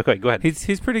 Okay, go ahead.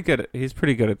 He's pretty good. He's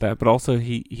pretty good at that. But also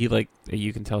he like,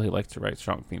 you can tell he likes to write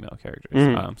strong female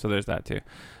characters. So there's that too.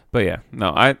 But yeah, no,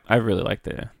 I really like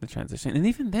the transition. And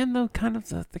even then though, kind of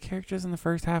the characters in the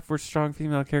first half were strong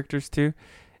female characters too.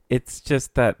 It's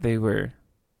just that they were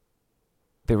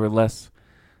less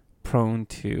prone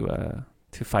to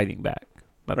fighting back.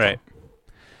 That's right.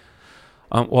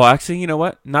 all. Well, actually, you know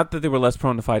what? Not that they were less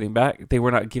prone to fighting back. They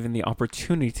were not given the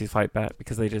opportunity to fight back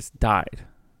because they just died.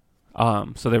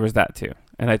 So there was that too.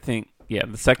 And I think, the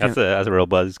second... That's a real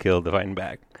buzzkill, the fighting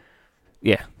back.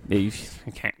 Yeah, you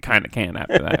can't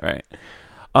after that, right?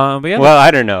 But yeah. Well,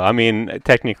 I don't know. I mean,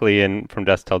 technically, in From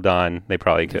Dusk Till Dawn, they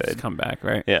probably Just could come back,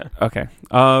 right? Yeah. Okay.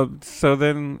 So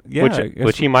then, yeah.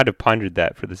 Which he might have pondered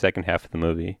that for the second half of the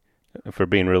movie, for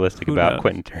being realistic Who about knows?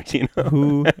 Quentin Tarantino.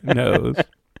 Who knows?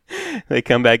 They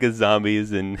come back as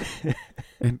zombies and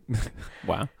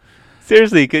Wow.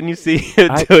 seriously, couldn't you see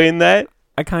him doing that?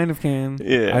 I kind of can.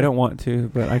 Yeah. I don't want to,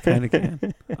 but I kind of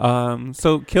can.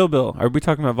 So Kill Bill. Are we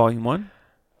talking about Volume 1?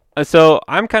 So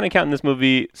I'm kind of counting this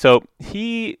movie. So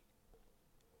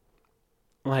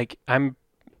I'm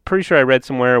pretty sure I read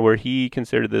somewhere where he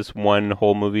considered this one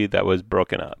whole movie that was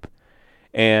broken up.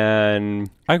 And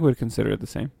I would consider it the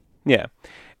same. yeah.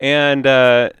 And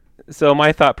so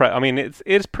my thought,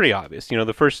 it's pretty obvious. You know,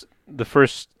 the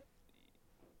first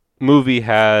movie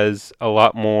has a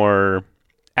lot more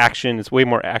action. It's way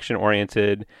more action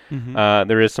oriented. Mm-hmm.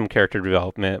 There is some character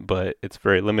development, but it's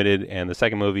very limited. And the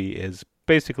second movie is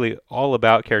basically all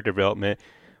about character development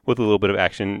with a little bit of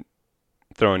action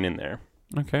thrown in there.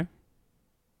 Okay.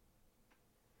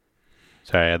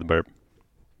 Sorry, I had the burp.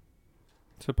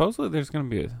 Supposedly there's going to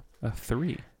be a 3.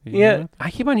 Did you know Yeah, that? I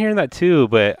keep on hearing that too,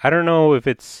 but I don't know if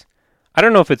it's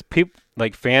people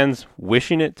like fans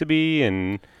wishing it to be,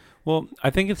 and Well, I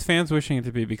think it's fans wishing it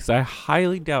to be, because I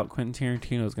highly doubt Quentin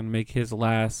Tarantino is going to make his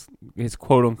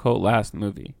quote unquote last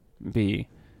movie be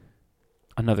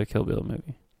another Kill Bill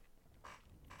movie.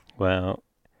 well,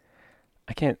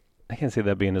 I can't see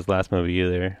that being his last movie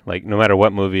either. Like, no matter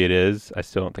what movie it is, I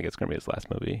still don't think it's going to be his last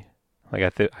movie. Like,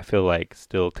 I feel like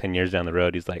still 10 years down the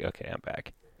road, he's like, okay, I'm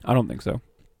back. I don't think so.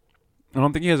 I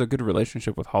don't think he has a good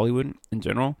relationship with Hollywood in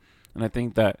general. And I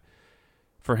think that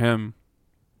for him,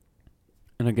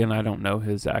 and again, I don't know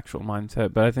his actual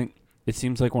mindset, but I think it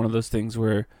seems like one of those things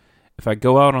where if I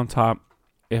go out on top,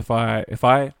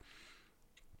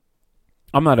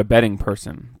 I'm not a betting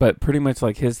person, but pretty much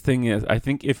like his thing is, I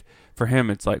think for him,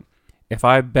 it's like, if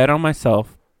I bet on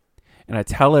myself and I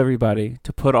tell everybody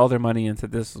to put all their money into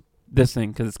this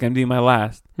thing, because it's going to be my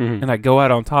last, Mm-hmm. and I go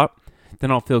out on top, then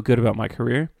I'll feel good about my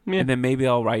career. Yeah. And then maybe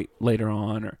I'll write later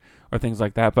on or things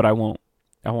like that, but I won't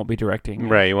be directing.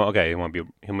 Right.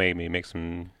 He'll maybe make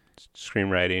some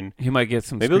screenwriting. He might get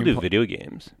some Maybe he'll do video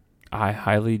games. I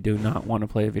highly do not want to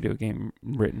play a video game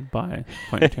written by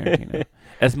Quentin Tarantino.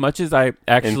 As much as I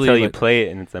actually Until you play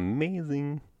it and it's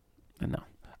amazing.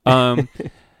 No.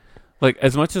 Like,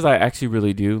 as much as I actually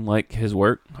really do like his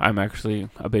work, I'm actually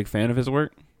a big fan of his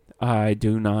work. I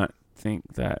do not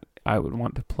think that I would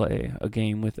want to play a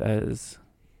game with as...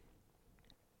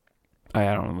 I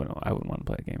don't know. I wouldn't want to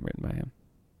play a game written by him.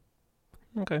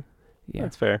 Okay. Yeah.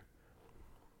 That's fair.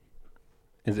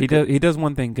 He does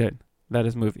one thing good. That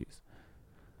is movies.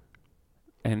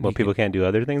 And Well, people can't do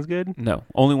other things good? No,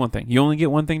 only one thing. You only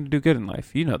get one thing to do good in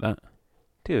life. You know that.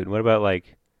 Dude, what about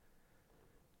like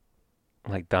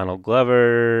Donald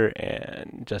Glover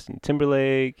and Justin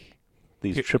Timberlake?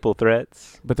 These triple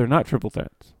threats. But they're not triple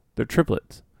threats. They're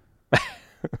triplets.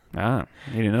 You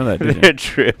didn't know that, did you? They're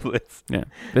triplets. Yeah.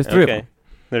 There's 3 of them.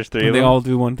 There's 3 And of they them. all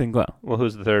do one thing well. Well,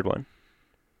 who's the third one?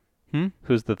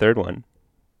 Who's the third one?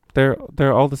 They're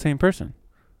all the same person.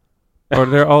 Or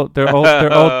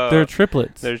they're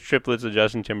triplets. There's triplets of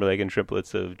Justin Timberlake and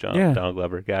triplets of Donald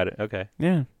Glover. Got it. Okay.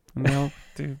 Yeah. And they all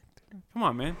do. Come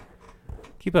on, man.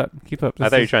 Keep up. I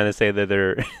thought you were trying to say that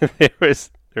there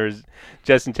was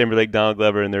Justin Timberlake, Donald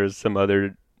Glover, and there was some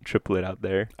other triplet out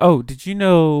there. Oh, did you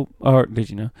know? Or did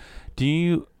you know?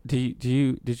 Did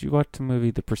you watch the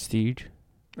movie The Prestige?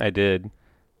 I did.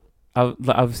 I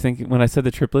was thinking, when I said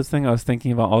the triplets thing, I was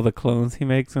thinking about all the clones he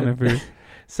makes whenever.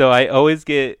 So I always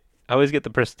get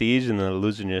the Prestige and the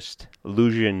Illusionist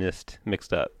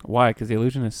mixed up. Why? Because the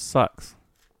Illusionist sucks.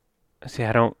 See,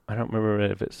 I don't remember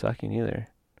if it's sucking either.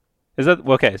 Is that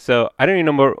okay? So I don't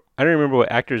remember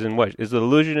what actors in what is the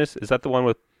Illusionist. Is that the one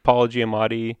with Paul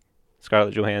Giamatti,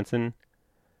 Scarlett Johansson,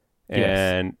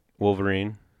 and Yes.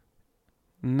 Wolverine?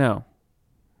 No.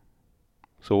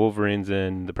 So Wolverine's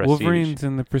in the Prestige. Wolverine's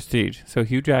in the Prestige. So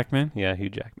Hugh Jackman Yeah, Hugh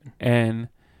Jackman. and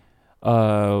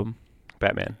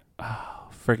Batman.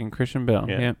 freaking Christian Bale.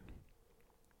 Yeah. Yeah.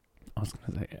 I was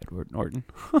gonna say Edward Norton.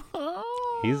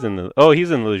 He's in the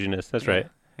Illusionist. That's right.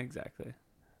 Exactly.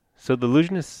 So the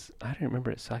Illusionist, I don't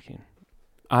remember it sucking.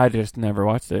 I just never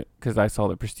watched it because I saw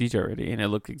the Prestige already, and it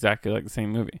looked exactly like the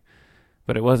same movie,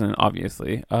 but it wasn't,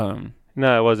 obviously.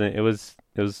 No, it wasn't. It was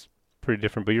pretty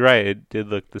different. But you're right. It did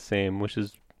look the same, which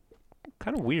is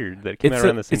kind of weird that it came out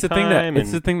around the same time.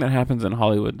 It's the thing that happens in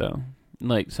Hollywood, though.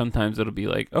 Like, sometimes it'll be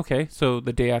like, okay, so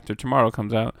the day after tomorrow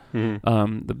comes out,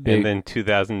 the big, and then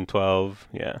 2012,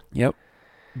 yeah. Yep.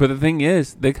 But the thing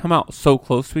is, they come out so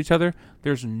close to each other.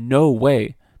 There's no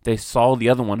way they saw the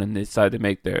other one and they decided to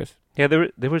make theirs. Yeah,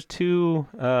 there was two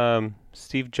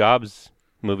Steve Jobs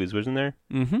movies, wasn't there?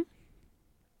 Mm-hmm.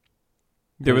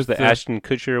 There was the Ashton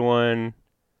Kutcher one.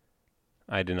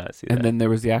 I did not see that. And then there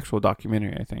was the actual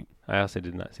documentary, I think. I also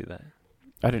did not see that.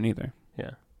 I didn't either.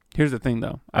 Yeah. Here's the thing,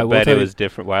 though. I bet it was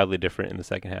different, wildly different in the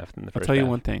second half than the first half. I'll tell you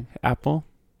one thing. Apple,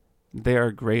 they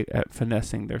are great at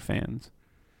finessing their fans.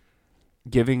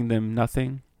 Giving them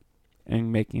nothing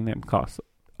and making them cost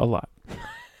a lot.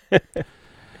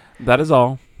 That is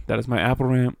all. That is my Apple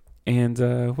rant. And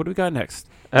what do we got next?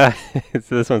 So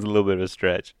this one's a little bit of a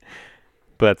stretch,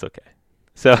 but that's okay.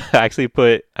 So I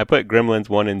put Gremlins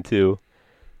 1 and 2.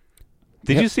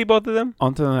 Did you see both of them?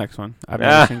 On to the next one. I've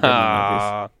never seen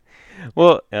Gremlins movies.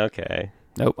 Well, okay.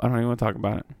 Nope, I don't even want to talk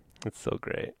about it. It's so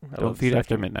great. Don't feed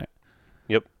after midnight.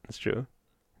 Yep, that's true.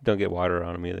 Don't get water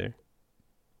on them either.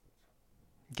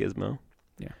 Gizmo.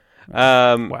 Yeah.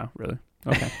 Wow, really?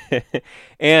 Okay.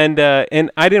 and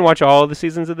I didn't watch all the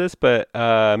seasons of this, but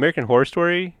American Horror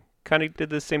Story kind of did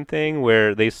the same thing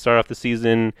where they start off the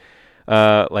season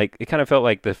like it kind of felt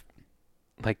like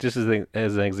just as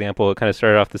an example, it kind of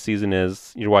started off the season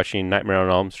as you're watching Nightmare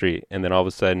on Elm Street, and then all of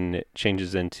a sudden it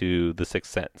changes into The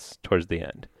Sixth Sense towards the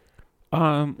end.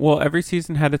 Well, every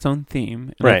season had its own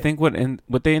theme. And right. I think what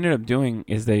they ended up doing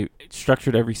is they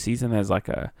structured every season as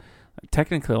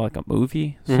technically like a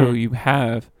movie. Mm-hmm. So you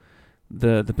have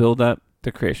the build up,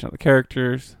 the creation of the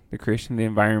characters, the creation of the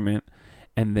environment,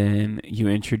 and then you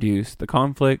introduce the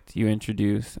conflict. You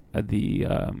introduce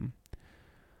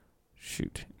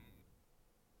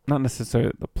not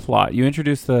necessarily the plot. You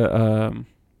introduce the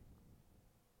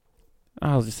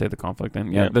I'll just say the conflict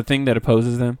then. Yeah, the thing that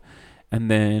opposes them,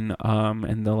 and then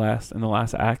in the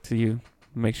last act you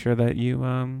make sure that you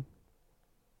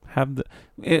have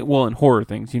in horror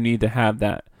things you need to have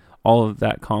all of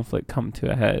that conflict come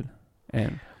to a head.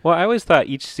 And well, I always thought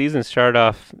each season started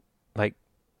off like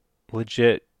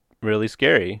legit really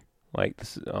scary. Like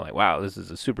wow, this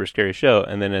is a super scary show.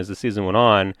 And then as the season went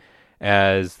on,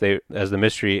 as the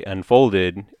mystery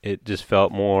unfolded, it just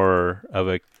felt more of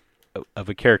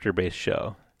a character based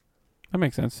show. That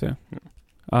makes sense too.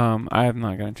 I have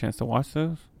not gotten a chance to watch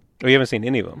those. Oh, you haven't seen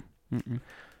any of them? Mm-mm.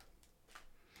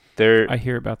 I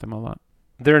hear about them a lot.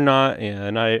 They're not. Yeah,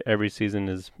 not every season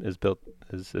is built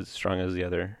as strong as the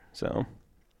other. So,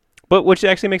 but which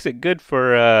actually makes it good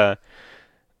for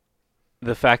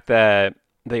the fact that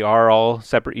they are all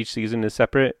separate. Each season is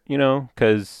separate,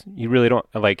 because you really don't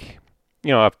like.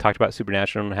 I've talked about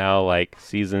Supernatural and how like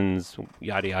seasons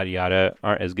yada yada yada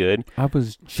aren't as good. I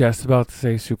was just about to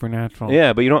say Supernatural.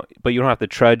 Yeah, but you don't have to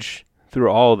trudge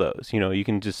through all those. You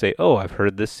can just say, "Oh, I've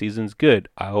heard this season's good.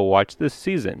 I will watch this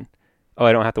season." Oh,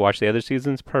 I don't have to watch the other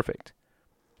seasons? Perfect.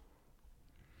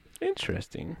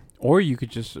 Interesting. Or you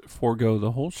could just forego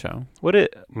the whole show.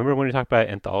 Remember when we talked about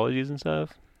anthologies and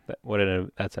stuff?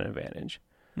 That's an advantage.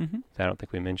 Mm-hmm. I don't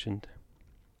think we mentioned.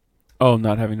 Oh,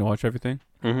 not having to watch everything?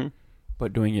 Mm-hmm.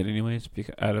 But doing it anyways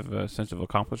out of a sense of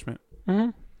accomplishment? Mm-hmm.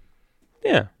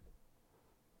 Yeah.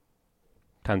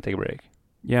 Time to take a break.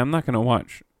 Yeah, I'm not going to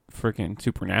watch freaking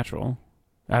Supernatural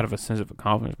out of a sense of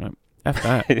accomplishment. F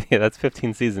that. Yeah, that's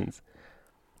 15 seasons.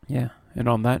 Yeah, and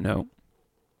on that note,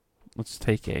 let's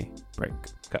take a break.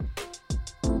 Okay.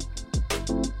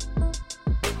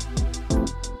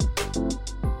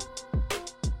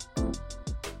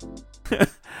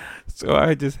 So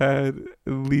I just had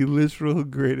the literal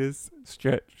greatest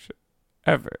stretch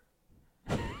ever.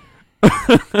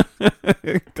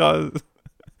 It caused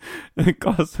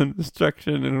some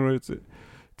destruction in order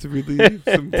to relieve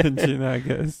some tension, I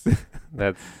guess.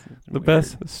 That's the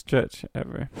best stretch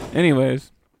ever.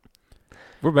 Anyways,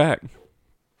 we're back.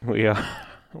 We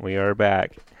are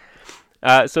back.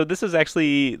 So this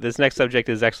next subject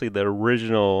is actually the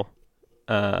original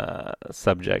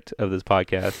subject of this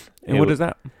podcast. And what is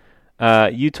that?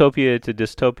 Utopia to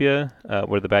dystopia,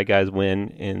 where the bad guys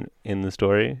win in the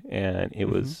story, and it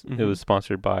was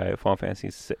sponsored by Final Fantasy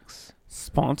VI.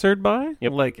 Sponsored by?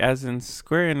 Yep. Like as in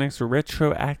Square Enix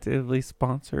retroactively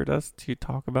sponsored us to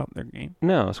talk about their game?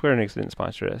 No, Square Enix didn't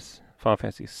sponsor us. Final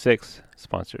Fantasy VI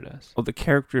sponsored us. Oh, the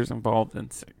characters involved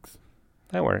in 6.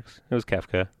 That works. It was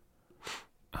Kafka.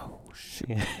 Oh,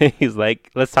 shit. He's like,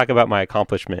 let's talk about my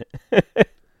accomplishment.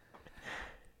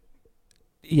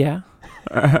 Yeah.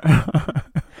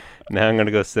 Now I'm going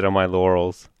to go sit on my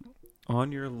laurels.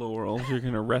 On your laurels? You're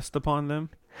going to rest upon them?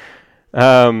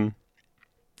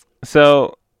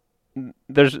 So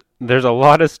there's a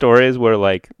lot of stories where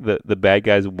like the bad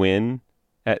guys win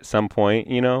at some point,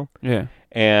 Yeah.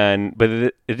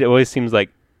 But it always seems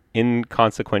like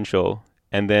inconsequential,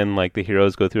 and then like the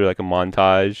heroes go through like a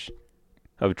montage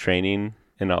of training,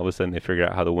 and all of a sudden they figure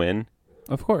out how to win.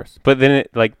 Of course. But then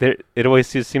it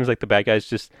always just seems like the bad guys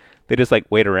they just like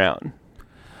wait around.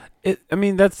 I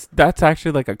mean, that's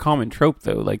actually like a common trope,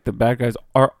 though. Like the bad guys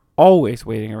are always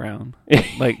waiting around,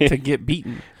 like to get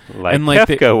beaten. Like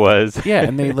Kefka was. Yeah,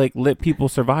 and they like let people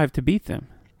survive to beat them.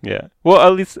 Yeah. Well,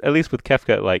 at least with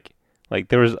Kefka, like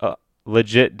there was a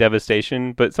legit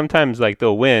devastation, but sometimes like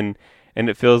they'll win, and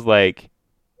it feels like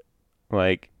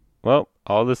well,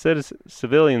 all the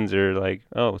civilians are like,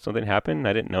 oh, something happened,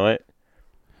 I didn't know it.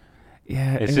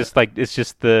 Yeah, it's just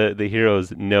the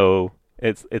heroes know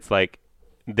it's like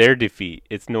their defeat.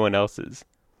 It's no one else's.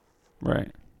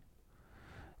 Right.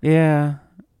 Yeah,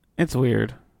 it's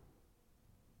weird.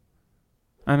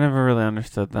 I never really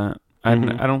understood that. I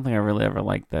don't think I really ever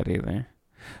liked that either.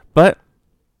 But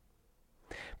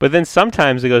then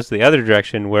sometimes it goes to the other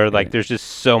direction where like there's just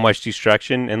so much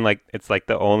destruction and like it's like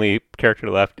the only character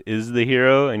left is the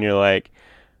hero and you're like,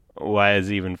 why is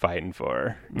he even fighting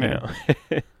for? You know?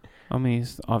 I mean,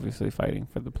 he's obviously fighting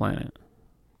for the planet.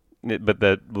 But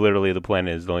literally the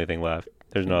planet is the only thing left.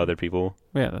 There's no other people.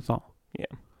 Yeah, that's all. Yeah.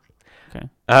 Okay.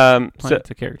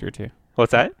 Planet's a character too.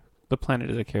 What's that? The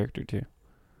planet is a character too.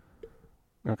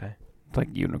 Okay. It's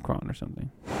like Unicron or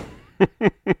something.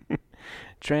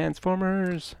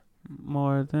 Transformers.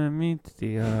 More than meets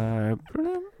the eye.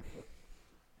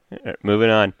 Right, moving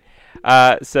on.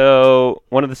 So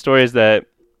one of the stories that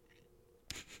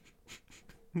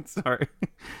sorry,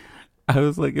 I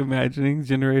was like imagining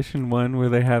Generation 1 where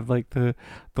they have like the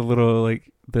little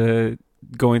like the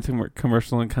going to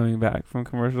commercial and coming back from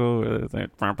commercial where it's like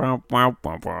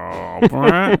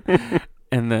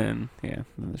and then the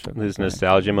show. This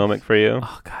nostalgia moment for you.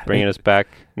 Oh God, bringing us back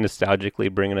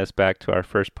to our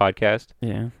first podcast.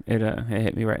 Yeah, it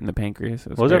hit me right in the pancreas.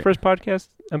 What was our first podcast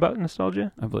about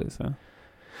nostalgia? I believe so.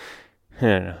 I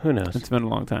don't know. Who knows? It's been a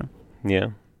long time.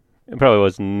 Yeah, it probably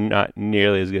was not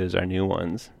nearly as good as our new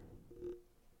ones.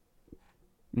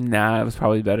 Nah, it was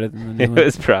probably better than the new one. It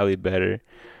was probably better.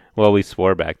 Well, we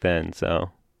swore back then,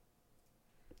 so.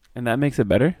 And that makes it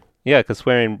better? Yeah, because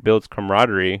swearing builds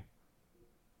camaraderie.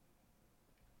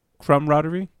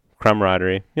 Camaraderie.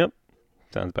 Yep.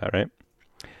 Sounds about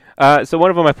right. So one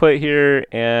of them I put here,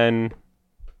 and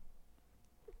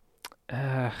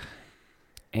well,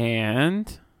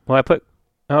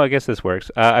 I guess this works.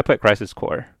 I put Crisis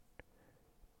Core.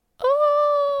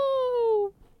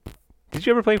 Oh. Did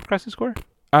you ever play Crisis Core?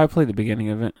 I played the beginning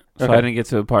of it, so I didn't get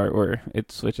to the part where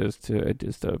it switches to a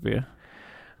dystopia.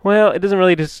 Well, it doesn't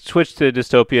really just switch to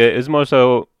dystopia. It's more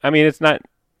so, I mean, it's not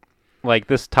like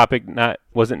this topic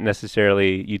wasn't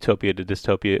necessarily utopia to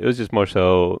dystopia. It was just more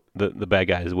so the bad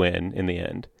guys win in the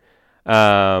end.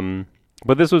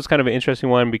 But this was kind of an interesting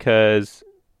one because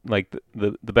like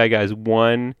the bad guys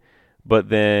won, but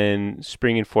then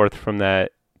springing forth from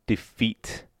that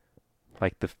defeat,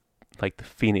 like the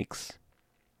phoenix,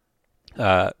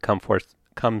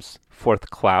 comes forth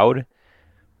Cloud,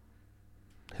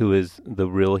 who is the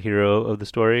real hero of the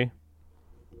story.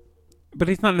 But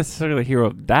he's not necessarily the hero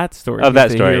of that story. Of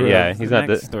that story, yeah. He's not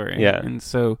the story. Yeah. And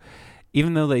so,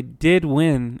 even though they did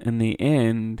win in the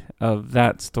end of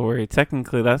that story,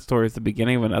 technically that story is the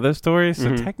beginning of another story.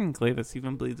 So technically, this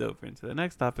even bleeds over into the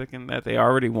next topic, and that they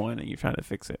already won, and you're trying to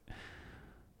fix it.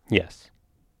 Yes.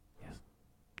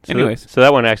 So anyways, so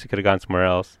that one actually could have gone somewhere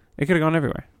else. It could have gone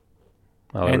everywhere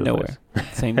and nowhere at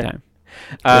the same time.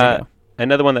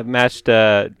 Another one that matched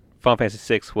Final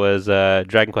Fantasy VI was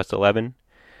Dragon Quest XI.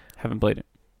 Haven't played it.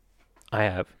 I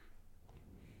have.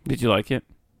 Did you like it?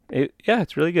 Yeah,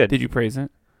 it's really good. Did you praise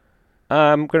it?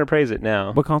 I'm going to praise it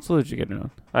now. What console did you get it on?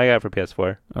 I got it for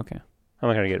PS4. Okay. I'm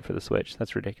not going to get it for the Switch.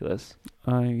 That's ridiculous.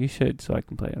 You should, so I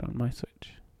can play it on my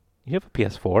Switch. You have a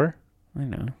PS4? I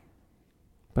know.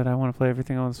 But I want to play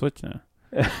everything on the Switch now.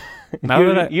 You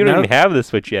don't even have the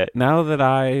Switch yet. Now that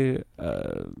I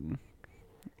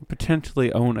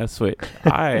potentially own a Switch,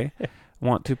 I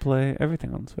want to play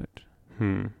everything on the Switch.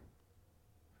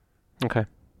 Okay.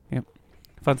 Yep.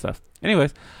 Fun stuff.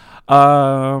 Anyways,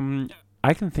 I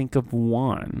can think of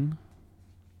one.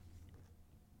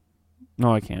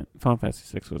 No, I can't. Final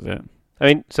Fantasy VI was it. I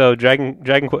mean, so Dragon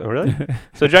Quest, really?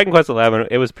 So Dragon Quest XI,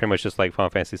 it was pretty much just like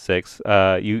Final Fantasy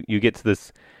VI. You get to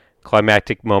this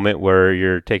climactic moment where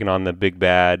you're taking on the big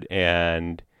bad,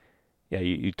 and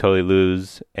you totally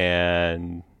lose,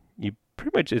 and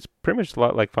it's pretty much a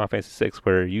lot like Final Fantasy VI,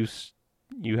 where you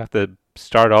have to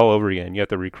start all over again. You have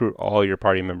to recruit all your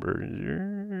party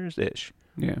members ish.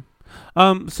 Yeah.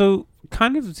 So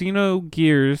kind of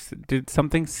Xenogears did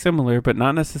something similar, but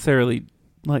not necessarily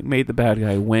like made the bad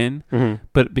guy win.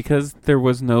 But because there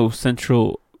was no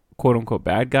central quote unquote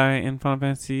bad guy in in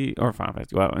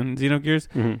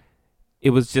Xenogears, it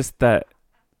was just that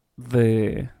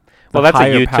well, that's a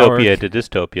higher utopia power, to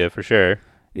dystopia for sure.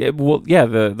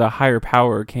 the higher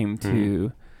power came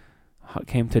to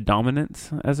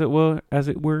dominance, as it were,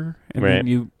 and Right. then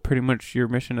you pretty much, your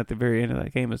mission at the very end of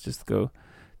that game is just to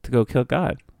go kill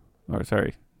God, or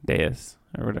sorry, Deus,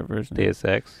 or whatever his name. Deus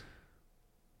Ex.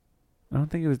 I don't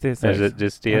think it was Deus Or Ex. is it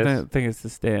just Deus? I think it's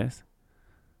just Deus.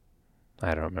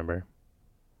 I don't remember.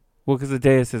 Well, because the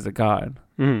Deus is a god.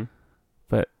 Mm.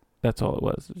 That's all it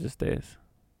was. It was just Deus.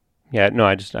 Yeah, no,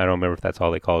 I don't remember if that's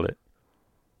all they called it.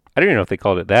 I don't even know if they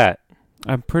called it that.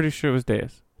 I'm pretty sure it was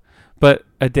Deus. But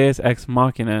a Deus Ex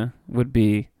Machina would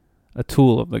be a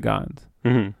tool of the gods.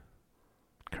 Mm-hmm.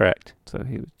 Correct. So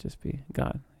he would just be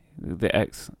God. The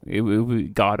X, it would be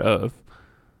God of,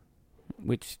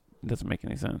 which doesn't make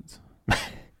any sense.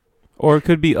 Or it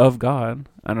could be of God.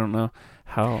 I don't know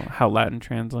how Latin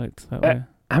translates that way.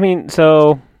 I mean,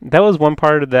 so that was one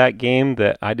part of that game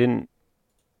that I don't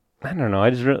know. I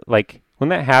just really, like, when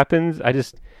that happens,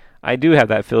 I do have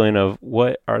that feeling of,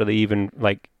 what are they even,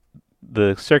 like,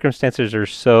 the circumstances are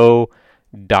so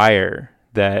dire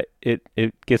that it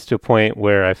gets to a point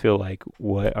where I feel like,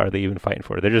 what are they even fighting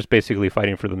for? They're just basically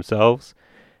fighting for themselves,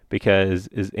 because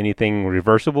is anything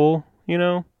reversible, you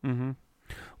know? Mm-hmm.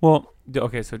 Well,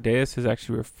 okay, so Deus is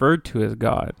actually referred to as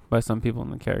God by some people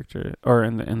in the character, or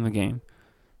in the game.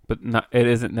 But it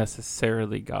isn't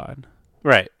necessarily God.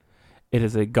 Right. It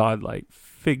is a godlike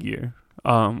figure,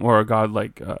 or a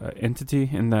godlike entity,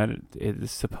 in that it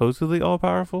is supposedly all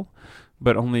powerful,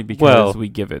 but only because we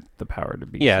give it the power to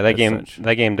be. Yeah, that game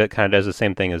that kind of does the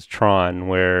same thing as Tron,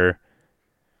 where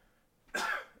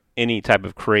any type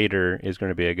of creator is going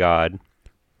to be a god.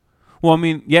 Well, I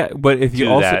mean, yeah, but if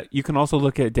you can also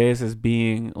look at Deus as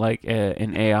being like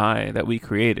an AI that we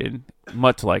created,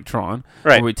 much like Tron,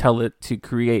 right? Where we tell it to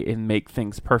create and make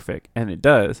things perfect, and it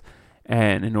does.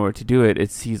 And in order to do it,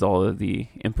 it sees all of the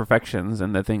imperfections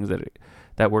and the things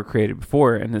that were created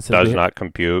before, and it says does not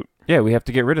compute. Yeah, we have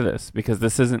to get rid of this because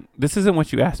this isn't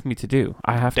what you asked me to do.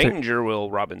 I have Danger,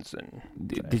 Will Robinson.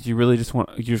 Did you really just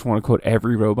want to quote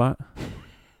every robot?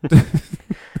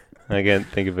 I can't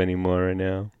think of any more right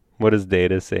now. What does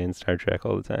Data say in Star Trek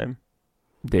all the time?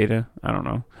 Data? I don't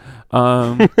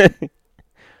know.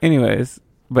 Anyways,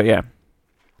 but yeah.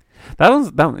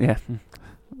 Yeah.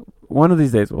 One of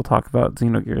these days we'll talk about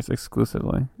Xenogears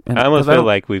exclusively. And I almost feel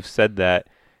like we've said that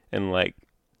in like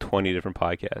 20 different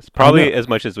podcasts. Probably as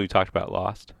much as we talked about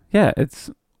Lost. Yeah,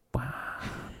 it's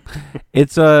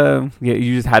you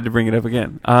just had to bring it up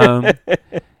again.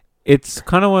 It's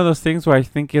kind of one of those things where I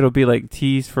think it'll be like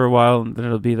teased for a while, and then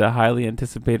it'll be the highly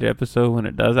anticipated episode when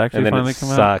it does actually finally come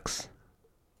out. Sucks.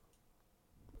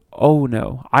 Oh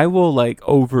no, I will like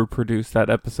overproduce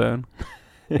that episode.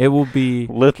 It will be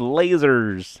with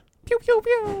lasers. Pew pew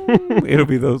pew. It'll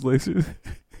be those lasers.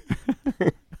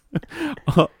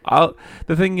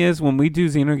 The thing is, when we do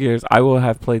Xenogears, I will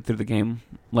have played through the game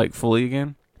like fully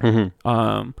again.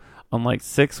 Mm-hmm. Unlike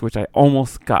 6, which I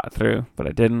almost got through, but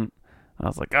I didn't. I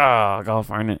was like, I'll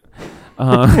find it.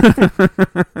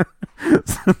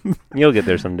 You'll get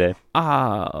there someday.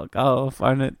 I'll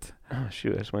find it. Oh,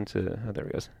 shoot. I just went to... Oh, there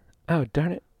it goes. Oh,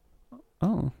 darn it.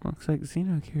 Oh, looks like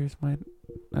Xenogears might...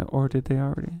 or did they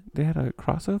already... They had a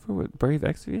crossover with Brave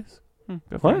Exvius?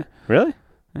 What? Really?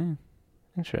 Yeah.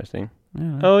 Interesting.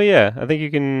 Yeah. Oh, yeah. I think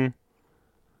you can...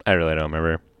 I really don't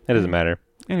remember. It doesn't matter.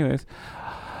 Anyways.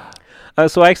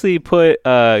 So I actually put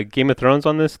Game of Thrones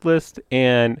on this list,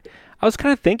 and... I was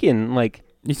kind of thinking, like...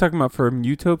 You talking about from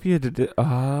Utopia?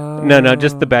 No,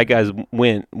 just the bad guys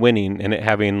winning and it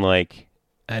having, like,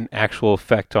 an actual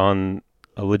effect on...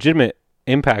 a legitimate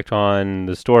impact on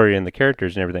the story and the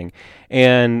characters and everything.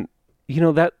 And, you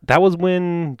know, that was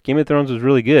when Game of Thrones was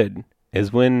really good.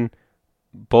 Is when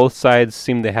both sides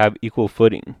seemed to have equal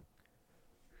footing.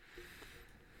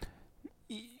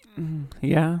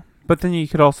 Yeah. But then you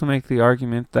could also make the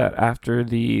argument that after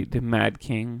the Mad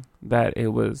King, that it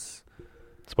was...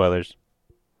 Spoilers.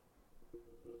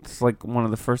 It's like one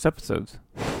of the first episodes.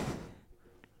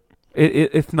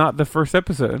 If not the first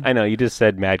episode. I know, you just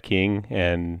said Mad King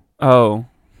and... Oh.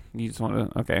 You just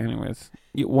want to... Okay, anyways.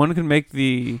 One can make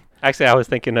the... Actually, I was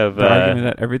thinking of... the argument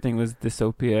that everything was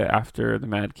dystopia after the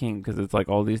Mad King, because it's like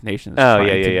all these nations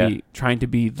trying to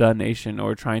be the nation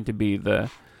or trying to be the...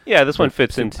 Yeah, this one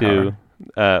fits into...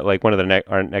 like one of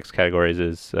our next categories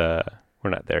is... we're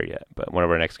not there yet, but one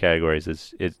of our next categories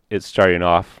is it's starting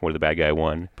off where the bad guy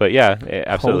won. But yeah,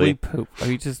 absolutely. Holy poop!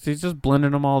 He's just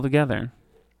blending them all together.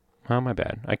 Oh, my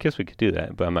bad. I guess we could do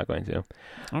that, but I'm not going to.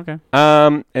 Okay.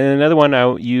 And another one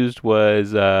I used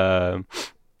was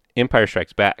Empire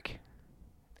Strikes Back,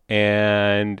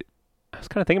 and I was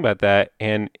kind of thinking about that,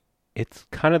 and it's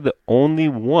kind of the only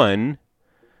one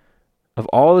of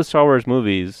all the Star Wars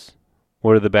movies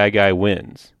where the bad guy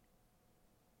wins.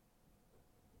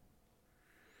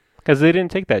 Because they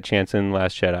didn't take that chance in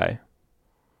Last Jedi.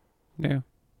 Yeah.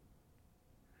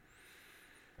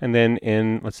 And then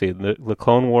in, let's see, the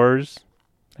Clone Wars,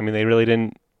 I mean, they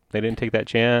didn't take that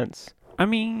chance. I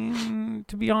mean,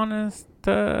 to be honest,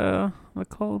 the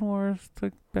Clone Wars,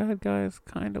 the bad guys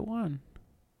kind of won.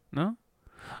 No?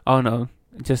 Oh, no.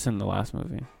 Just in the last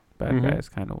movie. Bad guys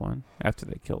kind of won after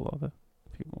they killed all the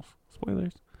people.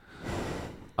 Spoilers.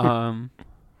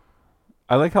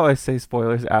 I like how I say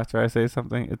spoilers after I say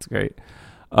something. It's great.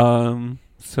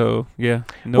 So yeah,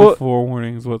 no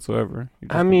forewarnings whatsoever.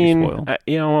 I mean, I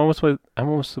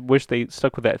almost wish they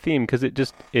stuck with that theme because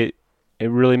it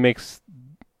really makes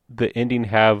the ending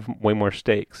have way more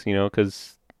stakes.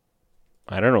 Because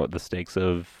I don't know what the stakes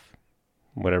of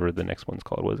whatever the next one's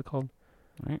called. What is it called?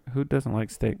 Right? Who doesn't like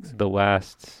stakes?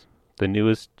 The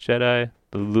newest Jedi,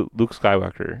 the Luke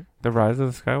Skywalker. The Rise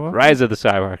of the Skywalker. Rise of the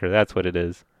Skywalker. That's what it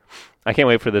is. I can't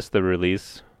wait for this to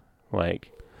release.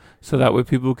 So that way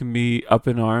people can be up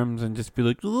in arms and just be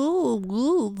like, oh,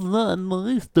 it's not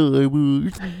my Star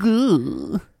Wars.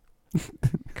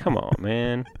 Come on,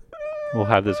 man. We'll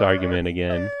have this argument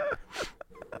again.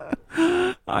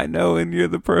 I know, and you're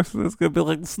the person that's going to be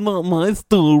like, it's not my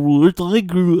Star Wars. I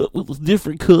grew up with a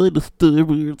different kind of Star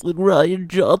Wars, and Rian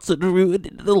Johnson ruined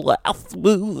it in the last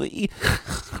movie.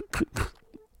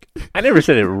 I never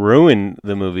said it ruined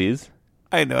the movies.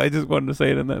 I know, I just wanted to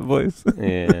say it in that voice.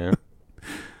 Yeah.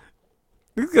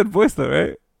 It's a good voice, though,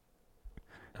 right?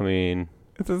 I mean...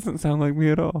 It doesn't sound like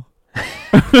me at all.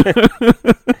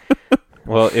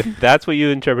 Well, if that's what you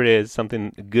interpreted as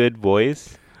something good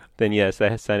voice, then yes,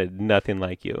 that has sounded nothing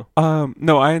like you.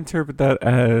 No, I interpret that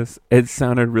as it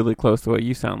sounded really close to what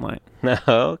you sound like.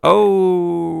 No.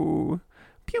 Oh.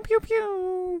 Pew, pew,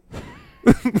 pew.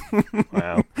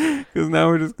 Wow. Because now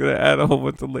we're just going to add a whole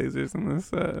bunch of lasers in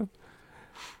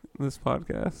this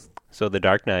podcast. So The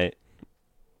Dark Knight.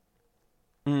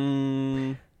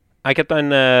 I kept on...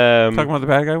 talking about the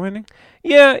bad guy winning?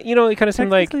 Yeah, it kind of seemed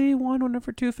like... Technically, he won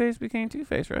whenever Two-Face became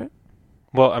Two-Face, right?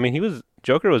 Well, I mean,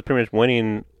 Joker was pretty much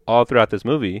winning all throughout this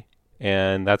movie,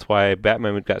 and that's why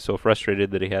Batman got so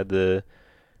frustrated that he had to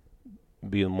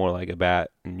be more like a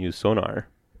bat and use sonar.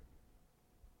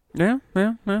 Yeah.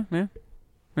 Had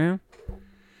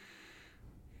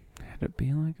to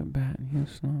be like a bat and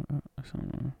use sonar.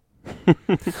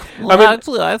 Well,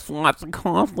 actually, I thought the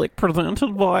conflict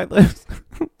presented by this.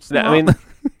 I mean,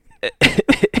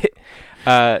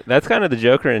 that's kind of the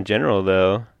Joker in general,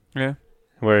 though. Yeah.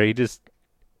 Where he just...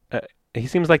 he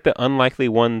seems like the unlikely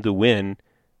one to win,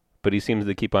 but he seems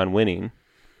to keep on winning.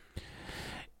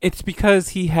 It's because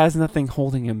he has nothing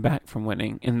holding him back from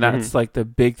winning, and that's like the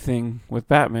big thing with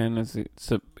Batman.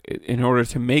 In order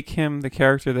to make him the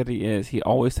character that he is, he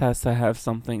always has to have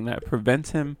something that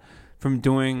prevents him from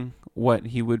doing what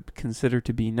he would consider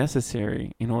to be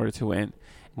necessary in order to win.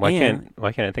 Why can't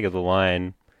I think of the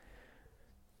line?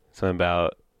 Something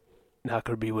about not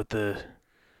gonna be what the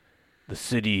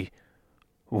city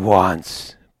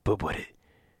wants, but what it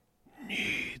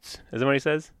needs. Is that what he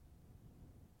says?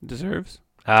 Deserves.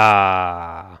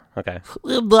 Ah, okay.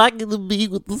 I'm not gonna be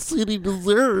what the city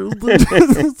deserves.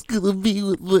 It's gonna be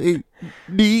what they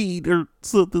need or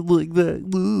something like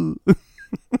that.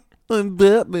 I'm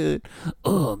Batman.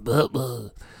 Oh, I'm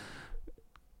Batman.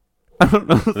 I don't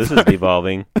know. This is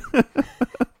devolving.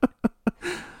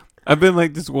 I've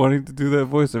been just wanting to do that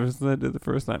voice ever since I did the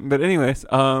first time. But anyways,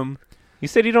 you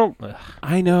said you don't.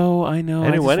 I know. I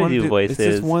didn't want to do voices.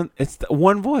 It's just one. It's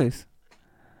one voice.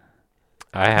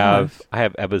 I have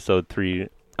episode 3.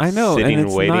 I know, sitting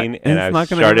and waiting, and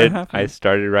I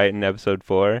started writing episode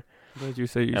 4. What did you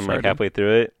say? I'm halfway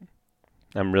through it.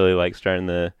 I'm really starting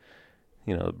to,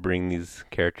 bring these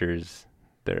characters.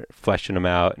 They're fleshing them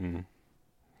out, and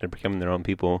they're becoming their own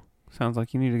people. Sounds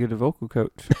like you need to get a vocal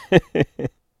coach.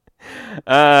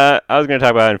 I was going to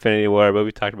talk about Infinity War, but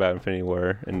we talked about Infinity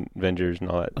War and Avengers and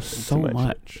all that. So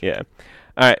much. Yeah.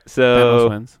 All right, so... Thanos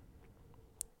wins.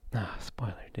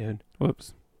 Spoiler, dude.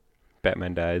 Whoops.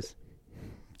 Batman dies.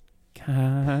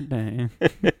 God dang. All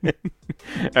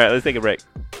right, let's take a break.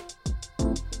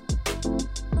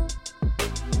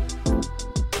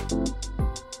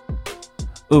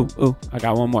 Ooh, I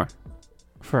got one more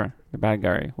for the bad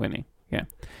guy winning. Yeah.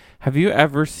 Have you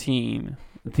ever seen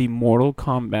the Mortal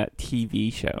Kombat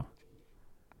TV show?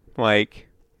 Like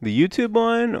the YouTube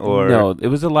one, or no? It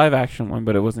was a live action one,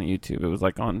 but it wasn't YouTube. It was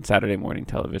on Saturday morning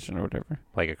television or whatever.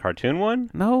 Like a cartoon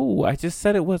one? No, I just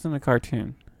said it wasn't a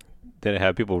cartoon. Did it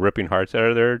have people ripping hearts out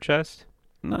of their chest?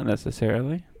 Not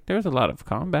necessarily. There was a lot of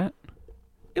combat.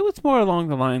 It was more along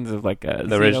the lines of like a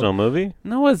The original movie?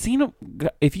 No, a Xeno.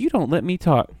 If you don't let me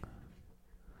talk,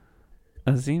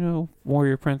 a Xeno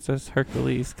warrior princess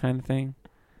Hercules kind of thing.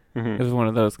 Mm-hmm. It was one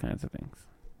of those kinds of things,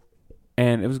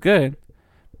 and it was good.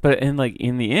 But in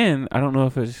the end, I don't know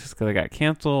if it was just because I got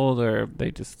canceled or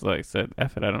they just like said,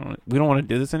 "F it, we don't want to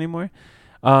do this anymore."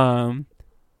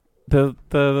 The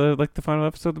final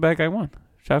episode, the bad guy won.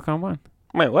 Shao Kahn won.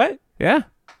 Wait, what? Yeah.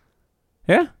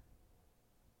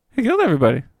 He killed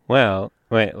everybody. Well,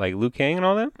 wait, like Liu Kang and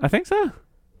all that? I think so.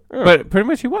 Oh. But pretty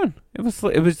much he won. It was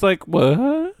like, what?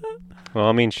 Well,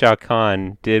 I mean, Shao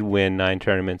Kahn did win 9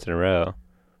 tournaments in a row.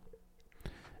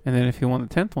 And then if he won the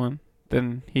 10th one,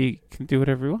 then he can do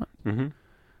whatever he wants. Mm-hmm.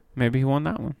 Maybe he won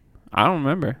that one. I don't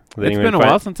remember. Then it's been a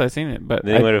while since I've seen it, but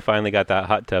then he would have finally got that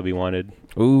hot tub he wanted.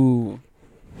 Ooh.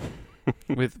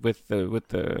 with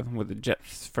the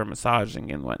jets for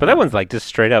massaging and whatnot. But that one's like just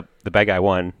straight up the bad guy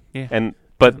won. Yeah.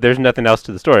 But there's nothing else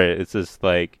to the story. It's just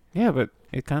like, yeah, but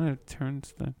it kind of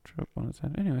turns the trope on its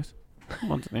head. Anyways,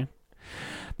 once again,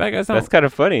 bad guys don't. That's kind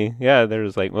of funny. Yeah, they're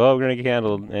just like, well, we're gonna get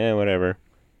handled. Whatever.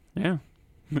 Yeah.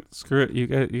 Screw it. You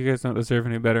guys don't deserve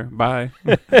any better. Bye.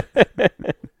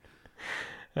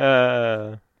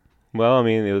 Well, I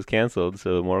mean, it was canceled,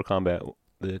 so Mortal Kombat,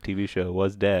 the TV show,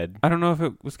 was dead. I don't know if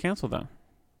it was canceled though.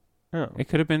 Oh. It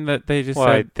could have been that they just Well,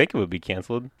 said. I think it would be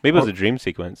canceled. Maybe it was a dream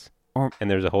sequence,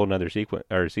 and there's a whole nother sequence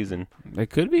or season. It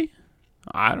could be.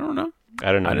 I don't know.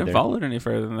 I don't know. I didn't follow it any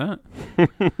further than that.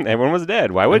 Everyone was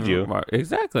dead. Why would you?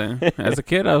 Exactly. As a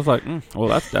kid, I was like, well,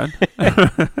 that's done.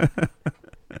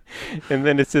 And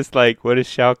then it's just like, what is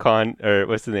Shao Kahn, or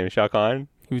what's his name? Shao Kahn?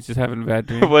 He was just having a bad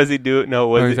dream. Was he do? No,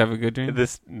 was he having a good dream?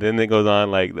 Then it goes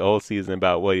on like the whole season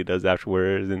about what he does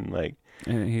afterwards, and like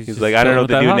and he's like, I don't know what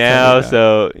to do now.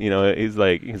 So he's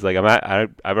like,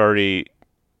 I've already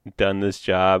done this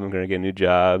job. I'm gonna get a new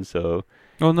job. So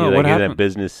well, no, he's, like, what in happened? that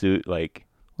business suit, like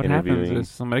what interviewing. happens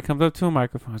is somebody comes up to a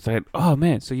microphone. It's like, oh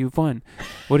man, so you've won.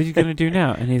 What are you gonna do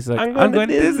now? And he's like, I'm going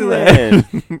to to Disneyland.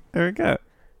 Disneyland. There we go.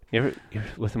 You ever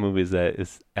what the movie is that?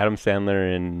 It's Adam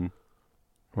Sandler and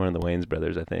one of the Wayans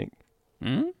brothers, I think.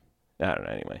 Hmm? I don't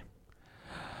know. Anyway,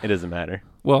 it doesn't matter.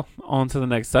 Well, on to the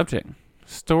next subject.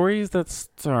 Stories that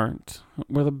start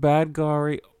where the bad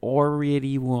guy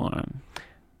already won.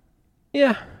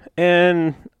 Yeah,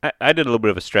 and I did a little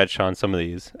bit of a stretch on some of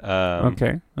these.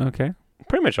 Okay.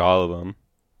 Pretty much all of them.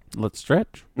 Let's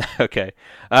stretch. Okay.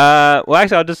 Well,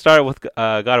 actually, I'll just start with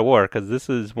God of War, because this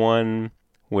is one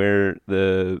where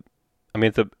it's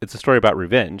a story about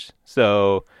revenge.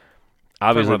 So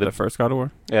obviously the first God of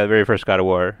War. Yeah, the very first God of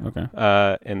War. Okay.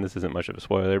 And this isn't much of a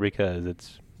spoiler because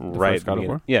it's right. First God of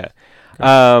War. Yeah.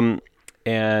 Okay.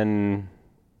 And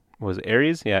was it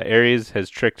Ares? Yeah, Ares has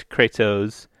tricked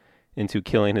Kratos into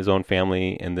killing his own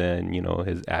family, and then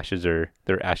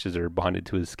their ashes are bonded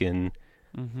to his skin.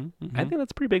 Mm-hmm. I think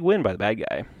that's a pretty big win by the bad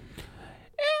guy.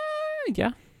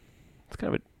 Yeah. It's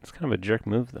kind of a jerk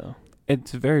move, though.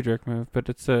 It's a very jerk move, but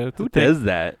it's a Who does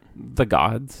that? The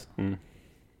gods. Mm.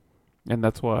 And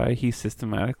that's why he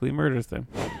systematically murders them.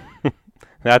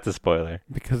 That's a spoiler.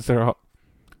 Because they're all...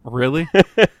 Really?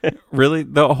 Really?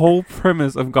 The whole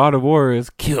premise of God of War is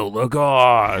kill the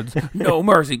gods. No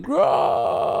mercy. Dude,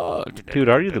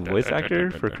 are you the voice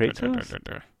actor for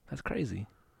Kratos? That's crazy.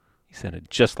 You sounded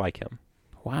just like him.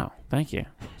 Wow. Thank you.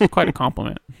 It's quite a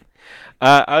compliment.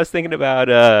 I was thinking about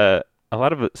a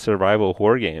lot of survival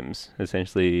horror games,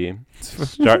 essentially.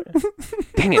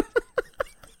 Dang it.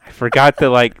 I forgot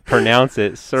to pronounce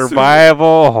it.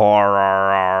 Survival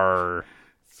horror.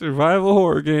 Survival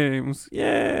horror games.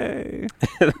 Yay.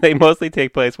 They mostly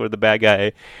take place where the bad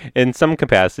guy, in some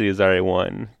capacity, has already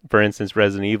won. For instance,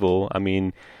 Resident Evil. I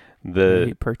mean,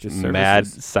 the mad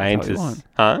scientist.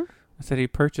 Huh? I said he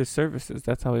purchased services.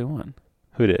 That's how he won.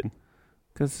 Who did?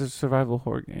 Because it's a survival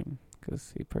horror game.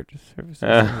 Because he purchased services.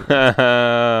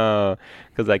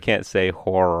 Because I can't say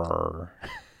horror.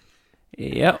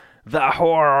 Yep. The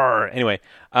horror. Anyway.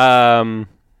 Yeah.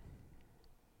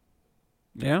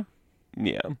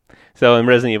 Yeah. So in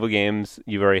Resident Evil games,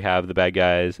 you already have the bad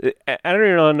guys. I don't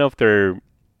even know if they're...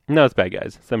 No, it's bad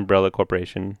guys. It's Umbrella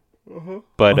Corporation. Uh-huh.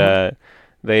 But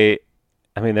they're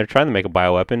trying to make a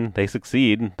bioweapon. They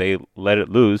succeed. They let it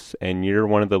loose, and you're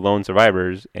one of the lone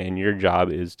survivors, and your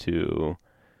job is to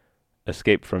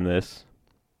escape from this.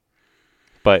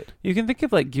 But you can think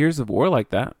of Gears of War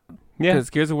like that. Yeah. Because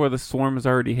Gears of War, the swarm is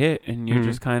already hit, and you're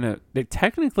just kind of... They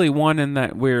technically won in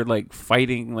that we're,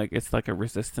 fighting, it's like a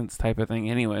resistance type of thing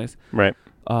anyways. Right.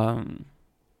 And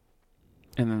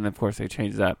then, of course, they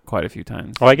changed that quite a few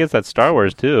times. Well, I guess that's Star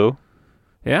Wars, too.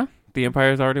 Yeah. The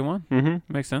Empire's already won.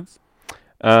 Mm-hmm. Makes sense.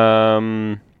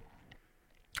 I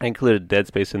I included Dead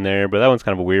Space in there, but that one's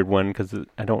kind of a weird one because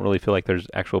I don't really feel like there's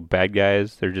actual bad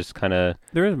guys. They're just kind of...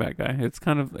 There is a bad guy. It's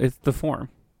the form.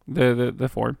 The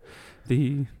form.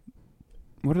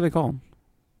 What do they call them?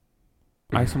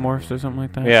 Isomorphs or something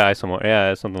like that? Yeah,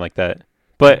 yeah, something like that.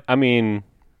 But, I mean,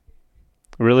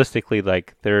 realistically,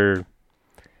 like,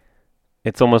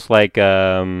 it's almost like,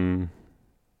 a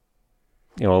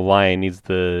lion needs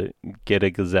to get a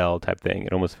gazelle type thing.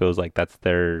 It almost feels like that's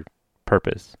their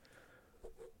purpose.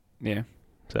 Yeah.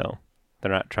 So,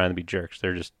 they're not trying to be jerks.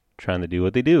 They're just trying to do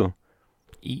what they do.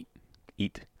 Eat.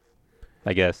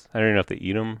 I guess. I don't even know if they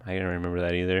eat them. I don't remember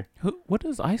that either. What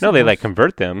is isomorph? No, they, like,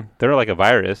 convert them. They're like a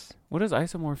virus. What is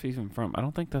isomorph even from? I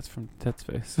don't think that's from Dead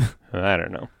Space. I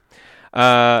don't know.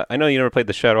 I know you never played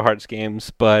the Shadow Hearts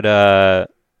games, but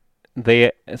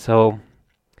there's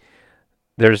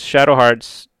Shadow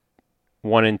Hearts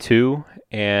 1 and 2,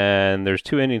 and there's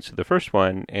 2 endings to the first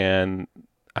one, and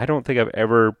I don't think I've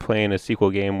ever played a sequel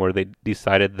game where they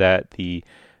decided that the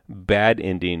bad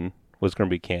ending was going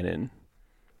to be canon.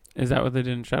 Is that what they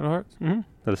did in Shadow Hearts? Mm-hmm.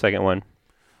 The second one.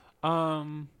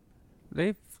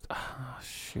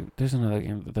 Shoot. There's another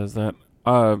game that does that.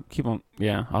 Keep on.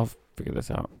 Yeah, I'll figure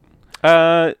this out.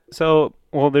 There's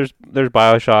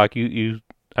BioShock.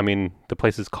 I mean, the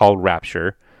place is called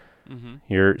Rapture. Mm-hmm.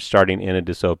 You're starting in a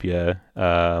dystopia.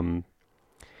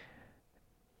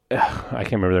 I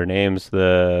can't remember their names.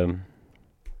 The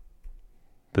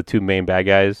 2 main bad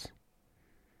guys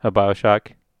of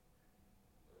BioShock.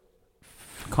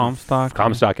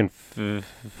 Comstock and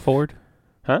Ford.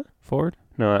 Huh? Ford?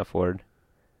 No, not Ford.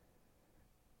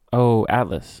 Oh,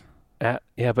 Atlas.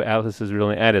 Yeah, but Atlas is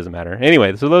really... That doesn't matter.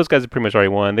 Anyway, so those guys have pretty much already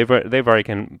won. They've already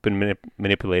been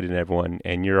manipulating everyone,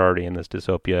 and you're already in this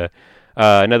dystopia.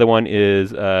 Another one is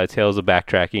Tales of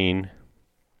Backtracking.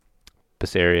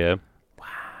 Berseria.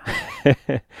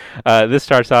 Wow. This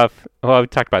starts off... Well, I've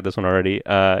talked about this one already. It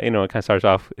kind of starts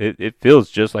off... It feels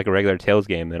just like a regular Tales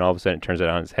game, then all of a sudden it turns it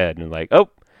on its head, and like, oh,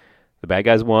 the bad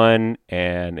guys won,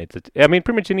 and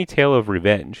pretty much any tale of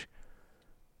revenge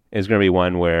is going to be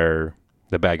one where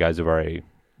the bad guys have already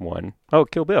won. Oh,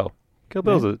 Kill Bill. Kill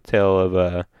Bill's a tale of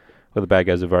where the bad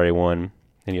guys have already won,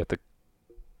 and you have to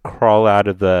crawl out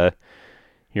of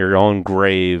your own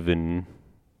grave and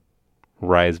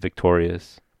rise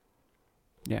victorious.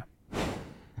 Yeah.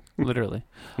 Literally.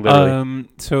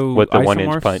 So with the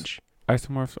 1-inch punch.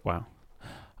 Isomorphs. Wow.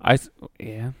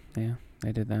 Yeah,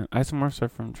 I did that. Isomorphs are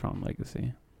from Tron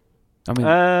Legacy. I mean,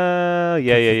 yeah.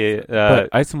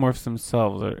 But isomorphs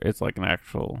themselves it's like an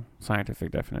actual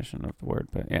scientific definition of the word.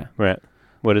 But yeah, right.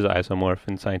 What is isomorph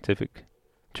in scientific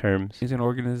terms? It's an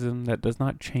organism that does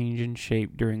not change in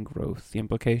shape during growth. The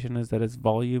implication is that its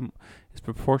volume is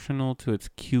proportional to its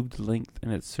cubed length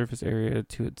and its surface area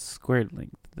to its squared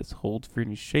length. This holds for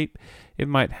any shape it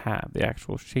might have. The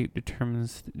actual shape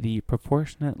determines the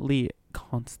proportionately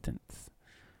constants.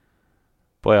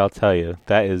 Boy, I'll tell you,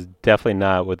 that is definitely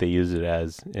not what they use it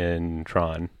as in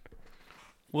Tron.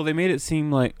 Well, they made it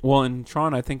seem like... Well, in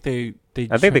Tron, I think they they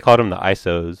called them the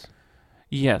ISOs.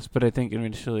 Yes, but I think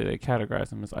initially they categorized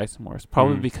them as isomorphs.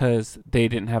 Probably because they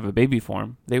didn't have a baby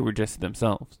form. They were just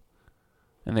themselves.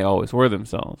 And they always were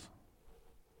themselves.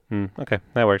 Okay,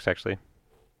 that works, actually.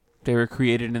 They were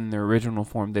created in their original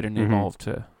form. They didn't evolve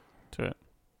to it.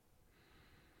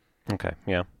 Okay,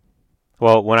 yeah.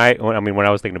 Well, when I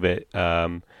was thinking of it,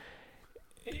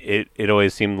 it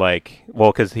always seemed like,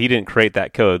 well, because he didn't create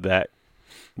that code, that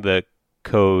the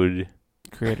code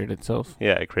created itself.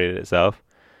 Yeah, it created itself,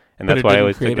 and that's why I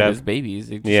always think that as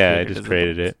babies. It just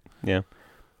created it. Yeah.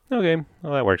 Okay,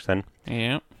 well that works then.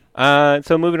 Yeah.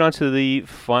 So moving on to the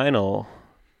final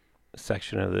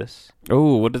section of this.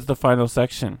 Oh, what is the final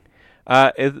section?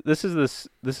 This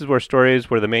is where stories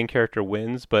where the main character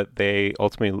wins, but they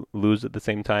ultimately lose at the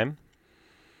same time.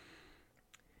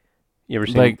 You ever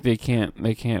seen like they can't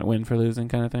win for losing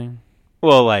kind of thing?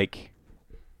 Well, like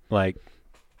they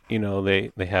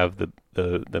have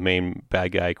the main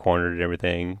bad guy cornered and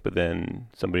everything, but then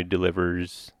somebody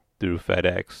delivers through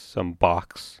FedEx some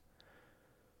box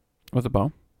with a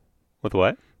bomb. With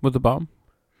what? With a bomb.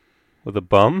 With a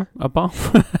bum? A bomb.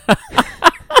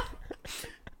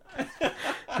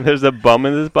 There's a bum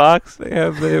in this box? They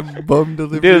have bum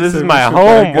delivery. Dude, this is my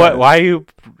home. What? Why are you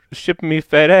shipping me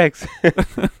FedEx?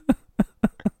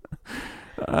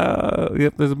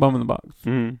 Yep, there's a bum in the box.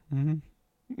 Mm-hmm.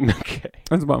 Okay.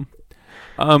 There's a bum.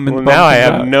 Well, now I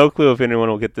have no clue if anyone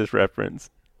will get this reference.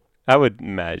 I would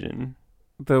imagine.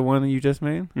 The one that you just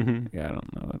made? Mm-hmm. Yeah, I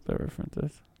don't know what the reference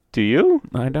is. Do you?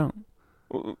 I don't.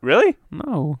 Really?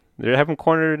 No. They have them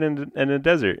cornered in a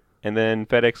desert, and then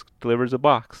FedEx delivers a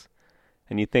box,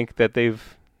 and you think that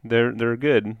they're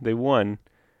good, they won,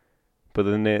 But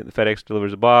then the FedEx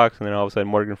delivers a box, and then all of a sudden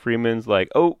Morgan Freeman's like,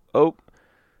 oh,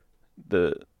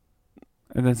 the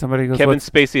And then somebody goes, Kevin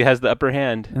Spacey has the upper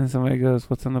hand. And then somebody goes,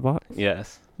 "What's in the box?"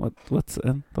 Yes. What's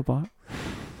in the box?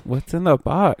 What's in the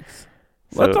box?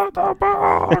 So, What's in the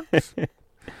box?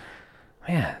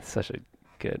 Man, it's such a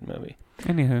good movie.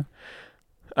 Anywho,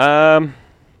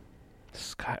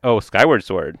 Skyward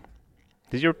Sword.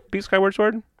 Did you ever beat Skyward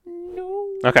Sword? no.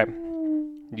 Okay.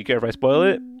 Do you care if I spoil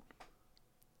it?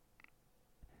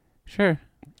 Sure.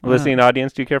 Listening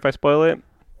audience, do you care if I spoil it?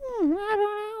 I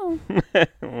don't know.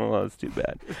 Well, that's too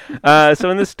bad. So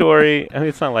in this story, I mean,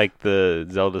 it's not like the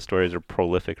Zelda stories are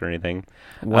prolific or anything.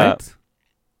 What?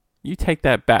 You take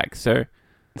that back, sir.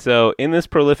 So in this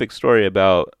prolific story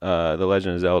about The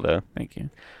Legend of Zelda, Thank you.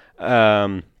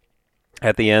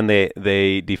 at the end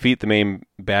they defeat the main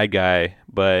bad guy,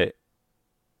 but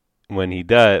when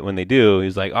they do,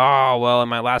 he's like, "Oh, well, in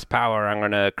my last power, I'm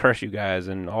gonna curse you guys,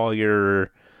 and all your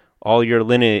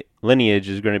lineage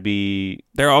is gonna be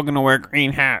They're all gonna wear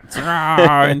green hats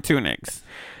and tunics."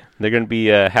 they're gonna be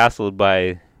hassled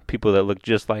by people that look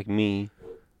just like me."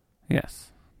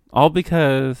 Yes, all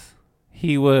because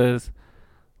he was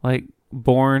like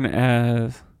born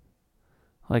as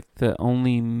like the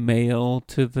only male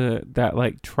to that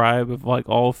like tribe of like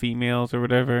all females or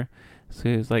whatever. So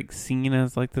he was like seen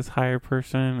as like this higher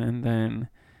person, and then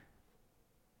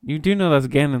you do know that's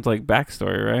Ganon's like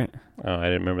backstory, right? Oh, I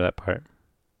didn't remember that part.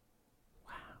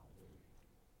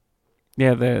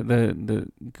 Yeah, the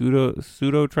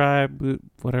pseudo tribe,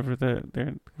 whatever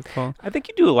they're called. I think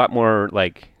you do a lot more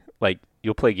like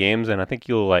you'll play games, and I think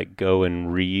you'll like go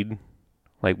and read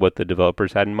like what the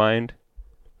developers had in mind.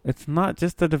 It's not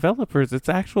just the developers; it's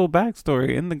actual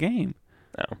backstory in the game.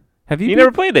 No, Have you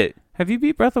never played it? Have you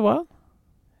beat Breath of the Wild?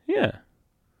 Yeah.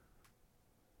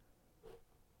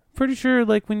 Pretty sure,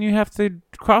 like when you have to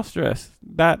cross-dress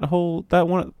that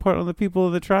one part of the people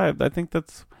of the tribe. I think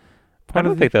that's I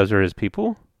don't think those are his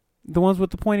people. the ones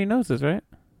with the pointy noses, right?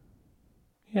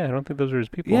 Yeah, I don't think those are his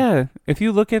people. Yeah. If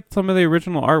you look at some of the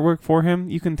original artwork for him,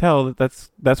 you can tell that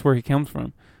that's where he comes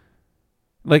from.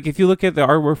 Like if you look at the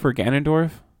artwork for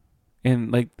Ganondorf,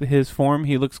 in like his form,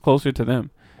 he looks closer to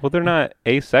them. Well, they're not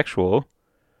asexual.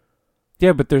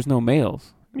 Yeah, but there's no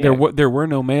males. Yeah. There were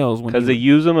no males when Because they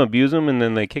use them, abuse them, and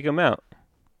then they kick them out.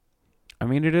 I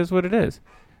mean, it is what it is.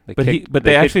 They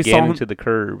They actually saw him to the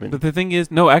curb. And But the thing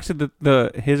is, no, actually,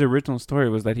 his original story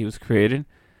was that he was created,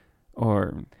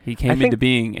 or he came into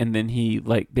being, and then he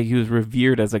was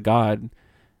revered as a god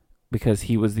because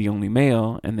he was the only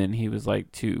male, and then he was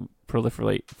like to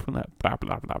proliferate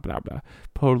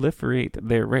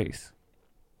their race.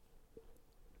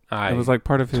 It was like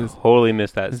part of his totally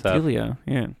missed that stuff. dealio,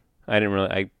 yeah. I didn't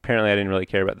really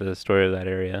care about the story of that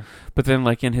area. But then,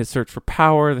 like in his search for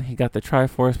power, then he got the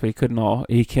Triforce, but he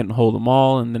couldn't hold them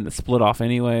all, and then it split off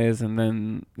anyways. And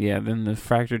then the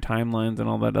fractured timelines and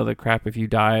all that other crap. If you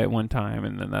die at one time,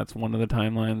 and then that's one of the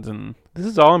timelines. And this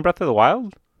is all in Breath of the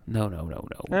Wild? No. Oh,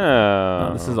 No,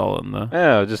 this is all in the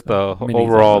just the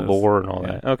overall lore and all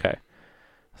that. Okay,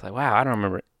 it's like, wow, I don't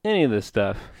remember any of this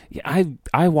stuff. Yeah,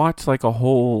 I watched like a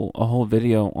whole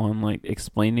video on like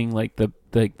explaining like the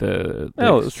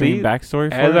extreme backstory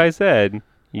for as it. I said,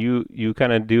 you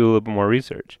kind of do a little bit more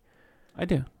research. I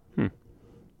do.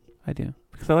 I do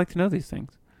because I like to know these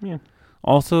things. Yeah.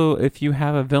 Also, if you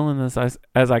have a villain as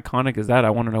iconic as that, I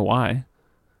want to know why.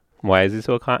 Why is he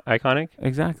so iconic?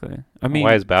 Exactly. I mean,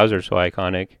 why is Bowser so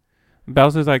iconic?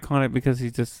 Bowser's iconic because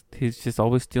he's just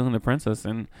always stealing the princess,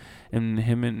 and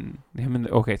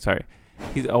okay, sorry.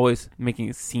 He's always making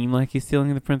it seem like he's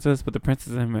stealing the princess, but the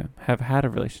princess and him have had a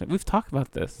relationship. We've talked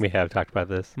about this. We have talked about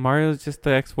this. Mario's just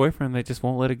the ex-boyfriend. They just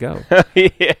won't let it go.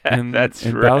 Yeah, and right.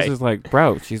 Bowser's like,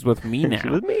 bro, she's with me now. She's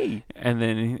with me. And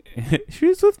then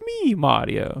she's with me,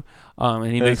 Mario.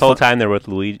 And this whole time they're with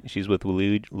Luigi. She's with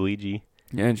Luigi.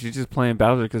 Yeah, and she's just playing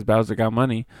Bowser because Bowser got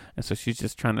money, and so she's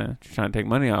just trying to take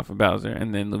money off of Bowser.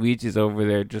 And then Luigi's over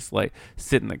there just like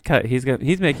sitting the cut. He's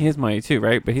making his money too,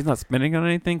 right? But he's not spending on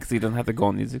anything because he doesn't have to go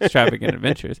on these extravagant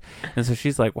adventures. And so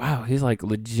she's like, "Wow, he's like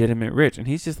legitimate rich," and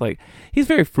he's just like he's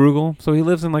very frugal. So he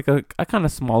lives in like a kind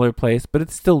of smaller place, but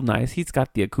it's still nice. He's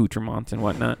got the accoutrements and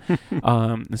whatnot.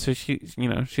 And so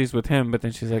she's with him, but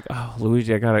then she's like, "Oh,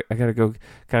 Luigi, I gotta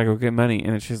go get money,"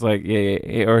 and then she's like,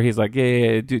 "Yeah," or he's like,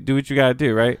 "Yeah, do what you gotta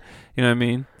do, right? You know what I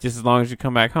mean? Just as long as you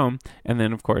come back home." And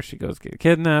then of course she goes get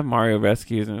kidnapped. Mario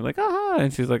rescues, and they're like,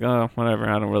 and she's like, "Oh, whatever,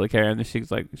 I don't really care." And then she was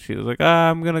like,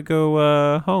 "I'm gonna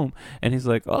go home." And he's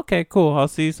like, "Okay, cool, I'll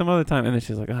see you some other time." And then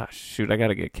she's like, "Ah, shoot, I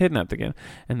gotta get kidnapped again."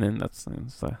 And then it's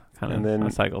kind of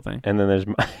a cycle thing. And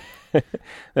then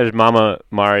there's Mama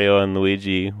Mario and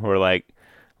Luigi who are like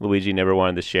Luigi never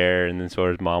wanted to share, and then so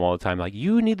was Mom all the time. Like,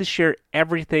 you need to share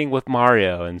everything with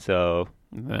Mario, and so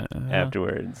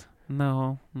afterwards,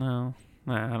 no, I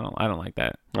don't like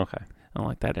that. Okay, I don't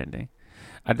like that ending.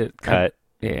 I did cut.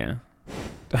 Yeah,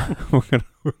 we're gonna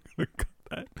cut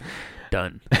that.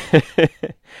 Done.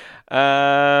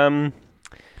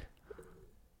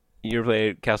 You ever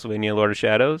played Castlevania: Lord of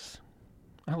Shadows?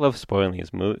 I love spoiling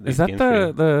these movies. Is that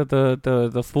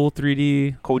the full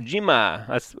 3D? Kojima?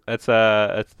 That's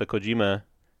the Kojima,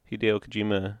 Hideo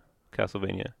Kojima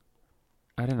Castlevania.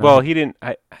 I don't know. Well, he didn't.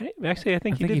 I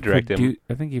think he did direct him.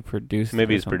 I think he produced.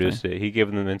 Maybe he's something. produced it. He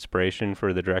gave them inspiration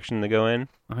for the direction to go in.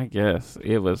 I guess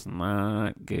it was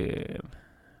not good.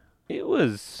 It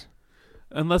was,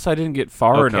 unless I didn't get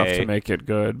far enough okay. to make it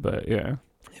good. But yeah,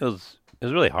 it was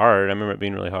really hard. I remember it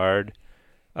being really hard.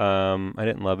 I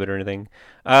didn't love it or anything.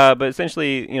 But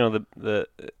essentially, the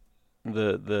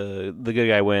good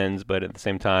guy wins, but at the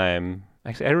same time,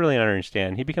 actually, I didn't really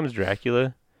understand. He becomes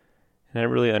Dracula, and I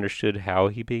really understood how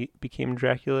he became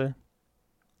Dracula.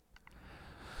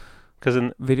 Because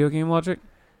in video game logic.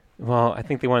 Well, I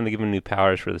think they wanted to give him new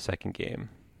powers for the second game.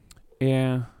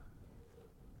 Yeah.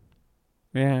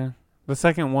 Yeah. The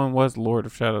second one was Lord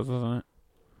of Shadows, wasn't it?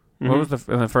 Mm-hmm. What was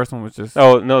and the first one was just...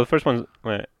 Oh, no, the first one's...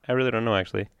 Wait, I really don't know,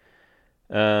 actually.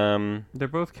 They're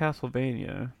both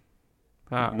Castlevania.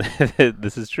 Wow.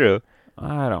 This is true.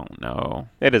 I don't know.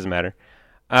 It doesn't matter.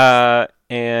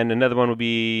 And another one would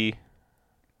be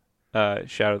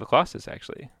Shadow of the Colossus,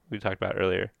 actually. We talked about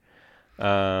earlier.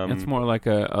 It's more like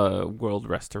a world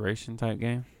restoration type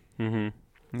game.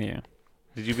 Mm-hmm. Yeah.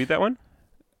 Did you beat that one?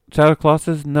 Shadow of the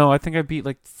Colossus? No, I think I beat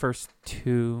like the first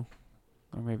 2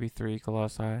 or maybe 3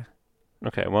 Colossi.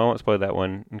 Okay, well, I won't spoil that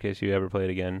one in case you ever play it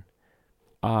again.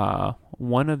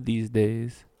 One of these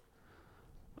days,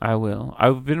 I will.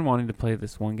 I've been wanting to play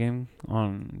this one game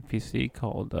on PC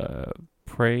called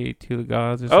Pray to the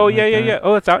Gods or something. Oh, yeah.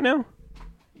 Oh, it's out now?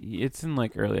 It's in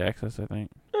like early access, I think.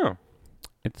 Oh.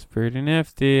 It's pretty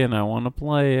nifty, and I want to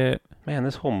play it. Man,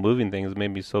 this whole moving thing has made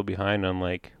me so behind on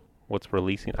like what's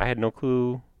releasing. I had no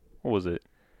clue. What was it?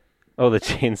 Oh, the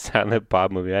Jane Silent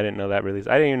Bob movie. I didn't know that released.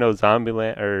 I didn't even know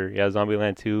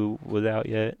Zombieland 2 was out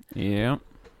yet. Yeah.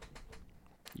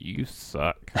 You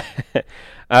suck.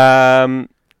 Have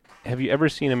you ever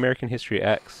seen American History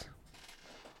X?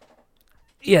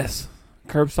 Yes.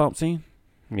 Curb stomp scene?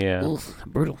 Yeah. Oof,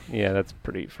 brutal. Yeah, that's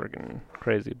pretty freaking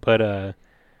crazy. But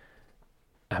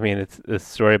I mean, it's a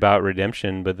story about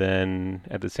redemption, but then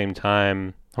at the same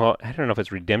time, well, I don't know if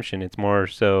it's redemption. It's more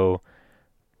so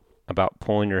about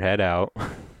pulling your head out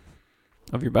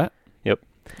of your butt. Yep.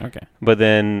 Okay. But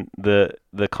then the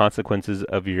consequences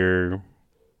of your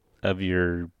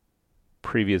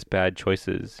previous bad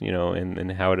choices,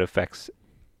 and how it affects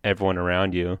everyone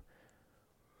around you.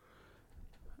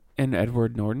 And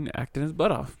Edward Norton acted his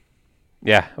butt off.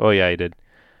 Yeah. Oh yeah, he did.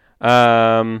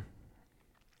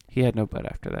 He had no butt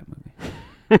after that movie.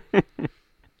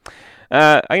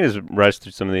 I can just rush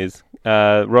through some of these.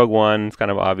 Rogue One is kind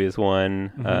of an obvious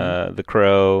one. Mm-hmm. The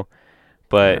Crow,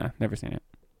 but never seen it.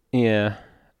 Yeah,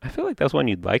 I feel like that's one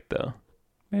you'd like though.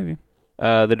 Maybe.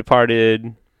 The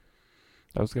Departed.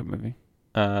 That was a good movie.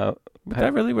 But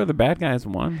that really where the bad guys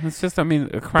won? It's just, a crime.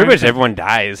 Pretty much everyone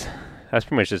dies. That's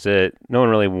pretty much just it. No one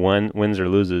really wins or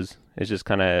loses. It's just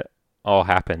kind of all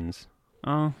happens.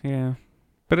 Oh yeah,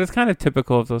 but it's kind of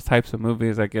typical of those types of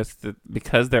movies, I guess,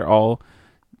 because they're all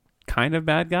kind of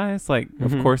bad guys. Like, mm-hmm.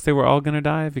 Of course they were all gonna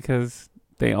die because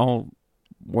they all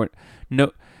weren't.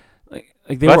 No, like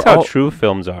they that's were how all, true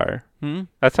films are. Hmm?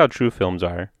 That's how true films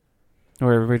are.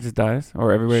 Where everybody just dies,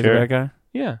 or everybody's a bad guy.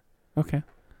 Yeah. Okay.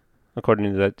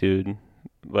 According to that dude,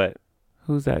 but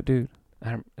who's that dude?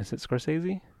 Is it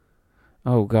Scorsese?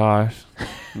 Oh gosh.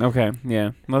 Okay,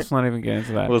 yeah. Let's not even get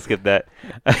into that. We'll skip that.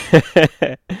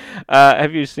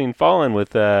 Have you seen Fallen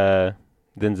with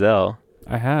Denzel?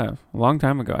 I have a long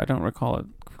time ago. I don't recall it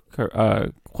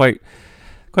quite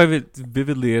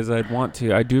vividly as I'd want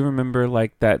to. I do remember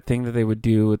like that thing that they would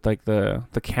do with like the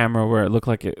camera where it looked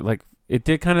like it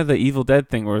did kind of the Evil Dead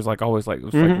thing where it was like always like it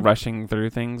was mm-hmm. like rushing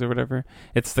through things or whatever.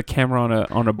 It's the camera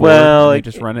on a board and they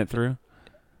just run it through.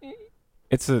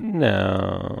 It's a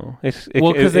no. It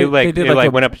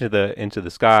went up into the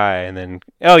sky and then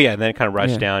then it kind of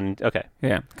rushed down. Okay.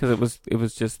 Yeah, because it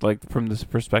was just like from this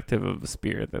perspective of the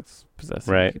spirit that's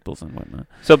possessing people and whatnot.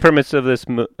 So the premise of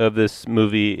this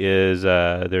movie is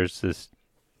there's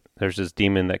this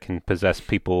demon that can possess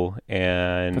people,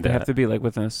 and but they have to be like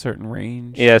within a certain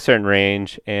range. Yeah, a certain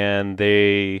range, and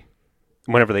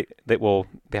whenever they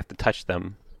have to touch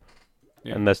them,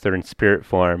 unless they're in spirit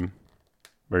form.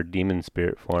 or demon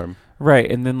spirit form. Right,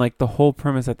 and then like the whole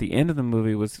premise at the end of the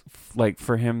movie was like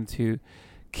for him to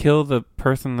kill the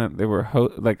person that they were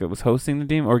that was hosting the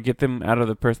demon, or get them out of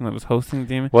the person that was hosting the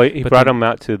demon. Well, he brought him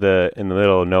out to in the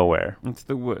middle of nowhere. It's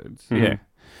the woods. Mm-hmm. Yeah.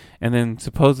 And then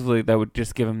supposedly that would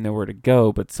just give him nowhere to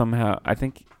go, but somehow I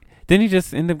think didn't he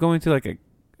just end up going to like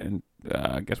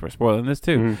I guess we're spoiling this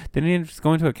too. Mm-hmm. Didn't he just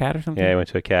go into a cat or something? Yeah, he went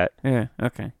to a cat. Yeah.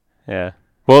 Okay. Yeah.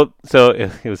 Well, so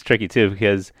it was tricky too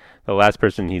because the last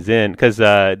person he's in, because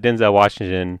Denzel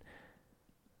Washington.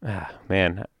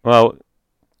 Man. Well,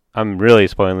 I'm really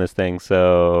spoiling this thing,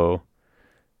 so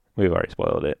we've already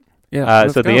spoiled it. Yeah.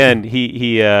 So at the end,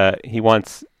 he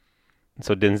wants.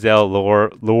 So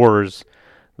Denzel lures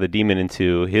the demon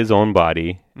into his own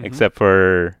body, except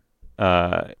for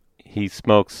he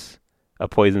smokes a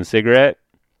poison cigarette.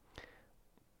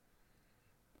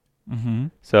 Mm-hmm.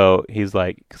 So he's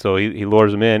like, he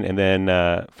lures him in, and then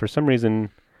for some reason,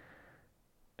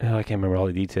 I can't remember all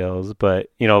the details, but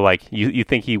like you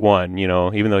think he won,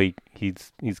 even though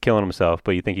he's killing himself,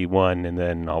 but you think he won, and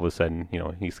then all of a sudden,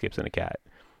 he skips in a cat.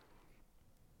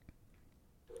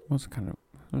 It was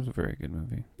a very good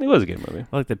movie. It was a good movie.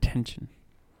 I like the tension.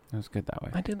 It was good that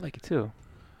way. I did like it too.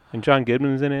 And John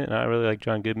Goodman's in it, and I really like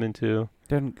John Goodman too.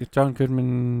 John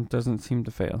Goodman doesn't seem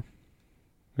to fail.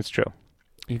 It's true.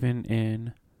 Even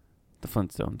in the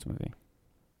Flintstones movie.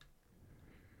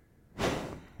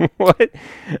 What?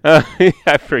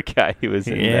 I forgot he was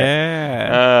in that.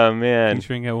 Yeah. Oh, man.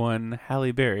 Featuring one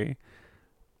Halle Berry.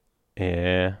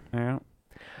 Yeah. Yeah.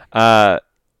 Yeah.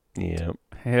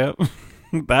 Yep.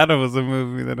 That was a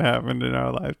movie that happened in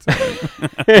our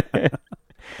lifetime.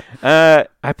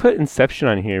 I put Inception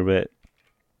on here, but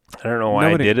I don't know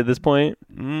why I did at this point.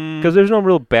 Because there's no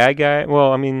real bad guy.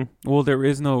 Well, I mean... Well, there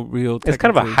is no real... It's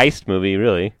kind of a heist movie,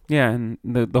 really. Yeah, and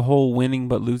the whole winning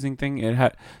but losing thing,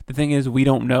 the thing is we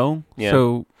don't know,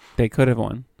 so they could have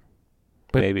won.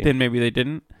 But then maybe they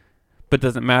didn't. But it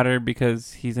doesn't matter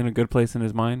because he's in a good place in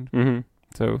his mind. Mm-hmm.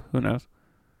 So, who knows?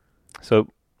 So,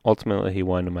 ultimately, he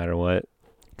won no matter what.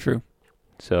 True.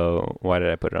 So, why did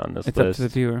I put it on this list? It's up to the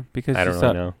viewer. Because I don't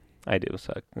really know. I do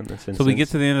suck in this instance. So we get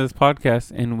to the end of this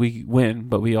podcast and we win,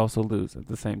 but we also lose at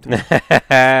the same time.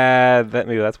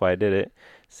 Maybe that's why I did it.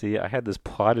 See, I had this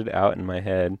plotted out in my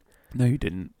head. No, you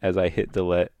didn't. As I hit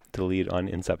delete on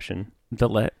Inception.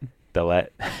 Delete.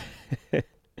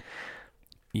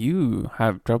 You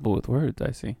have trouble with words,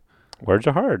 I see. Words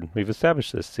are hard. We've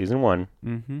established this. Season 1.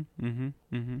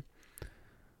 Mm-hmm.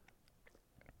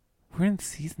 We're in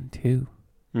season 2.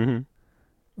 Mm-hmm.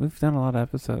 We've done a lot of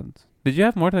episodes. Did you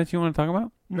have more that you want to talk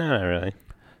about? No, not really.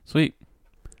 Sweet.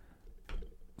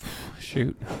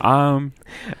 Shoot. All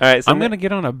right. So I'm gonna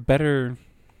get on a better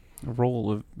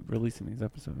roll of releasing these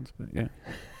episodes, but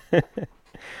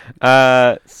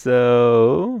yeah.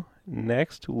 So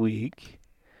next week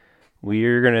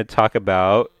we're gonna talk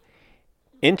about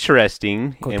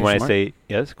interesting, and when I say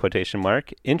yes, quotation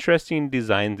mark, interesting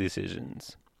design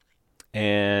decisions,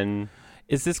 and.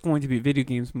 Is this going to be video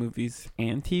games, movies,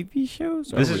 and TV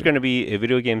shows? This is going to be a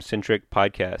video game-centric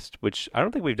podcast, which I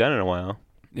don't think we've done in a while.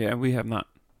 Yeah, we have not.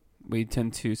 We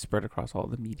tend to spread across all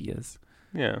the medias.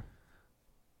 Yeah.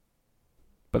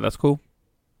 But that's cool.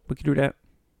 We can do that.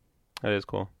 That is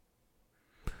cool.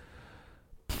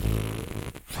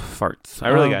 Farts. I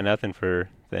really got nothing for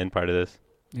the end part of this.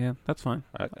 Yeah, that's fine.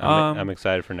 I'm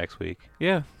excited for next week.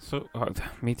 Yeah, so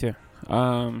me too.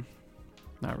 Not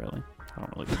really. I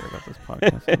don't really care about this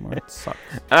podcast anymore. It sucks.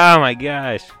 Oh my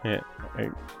gosh. Yeah.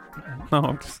 No,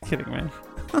 I'm just kidding, man.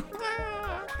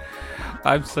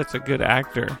 I'm such a good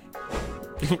actor.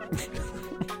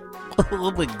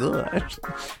 Oh my gosh.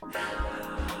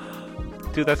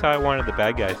 Dude, that's how I wanted the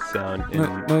bad guys to sound.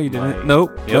 No, you didn't.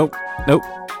 Nope.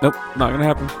 Not gonna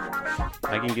happen.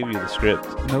 I can give you the script.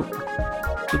 Nope.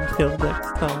 Until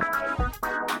next time.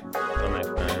 Until next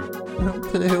time.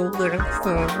 Until next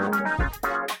time.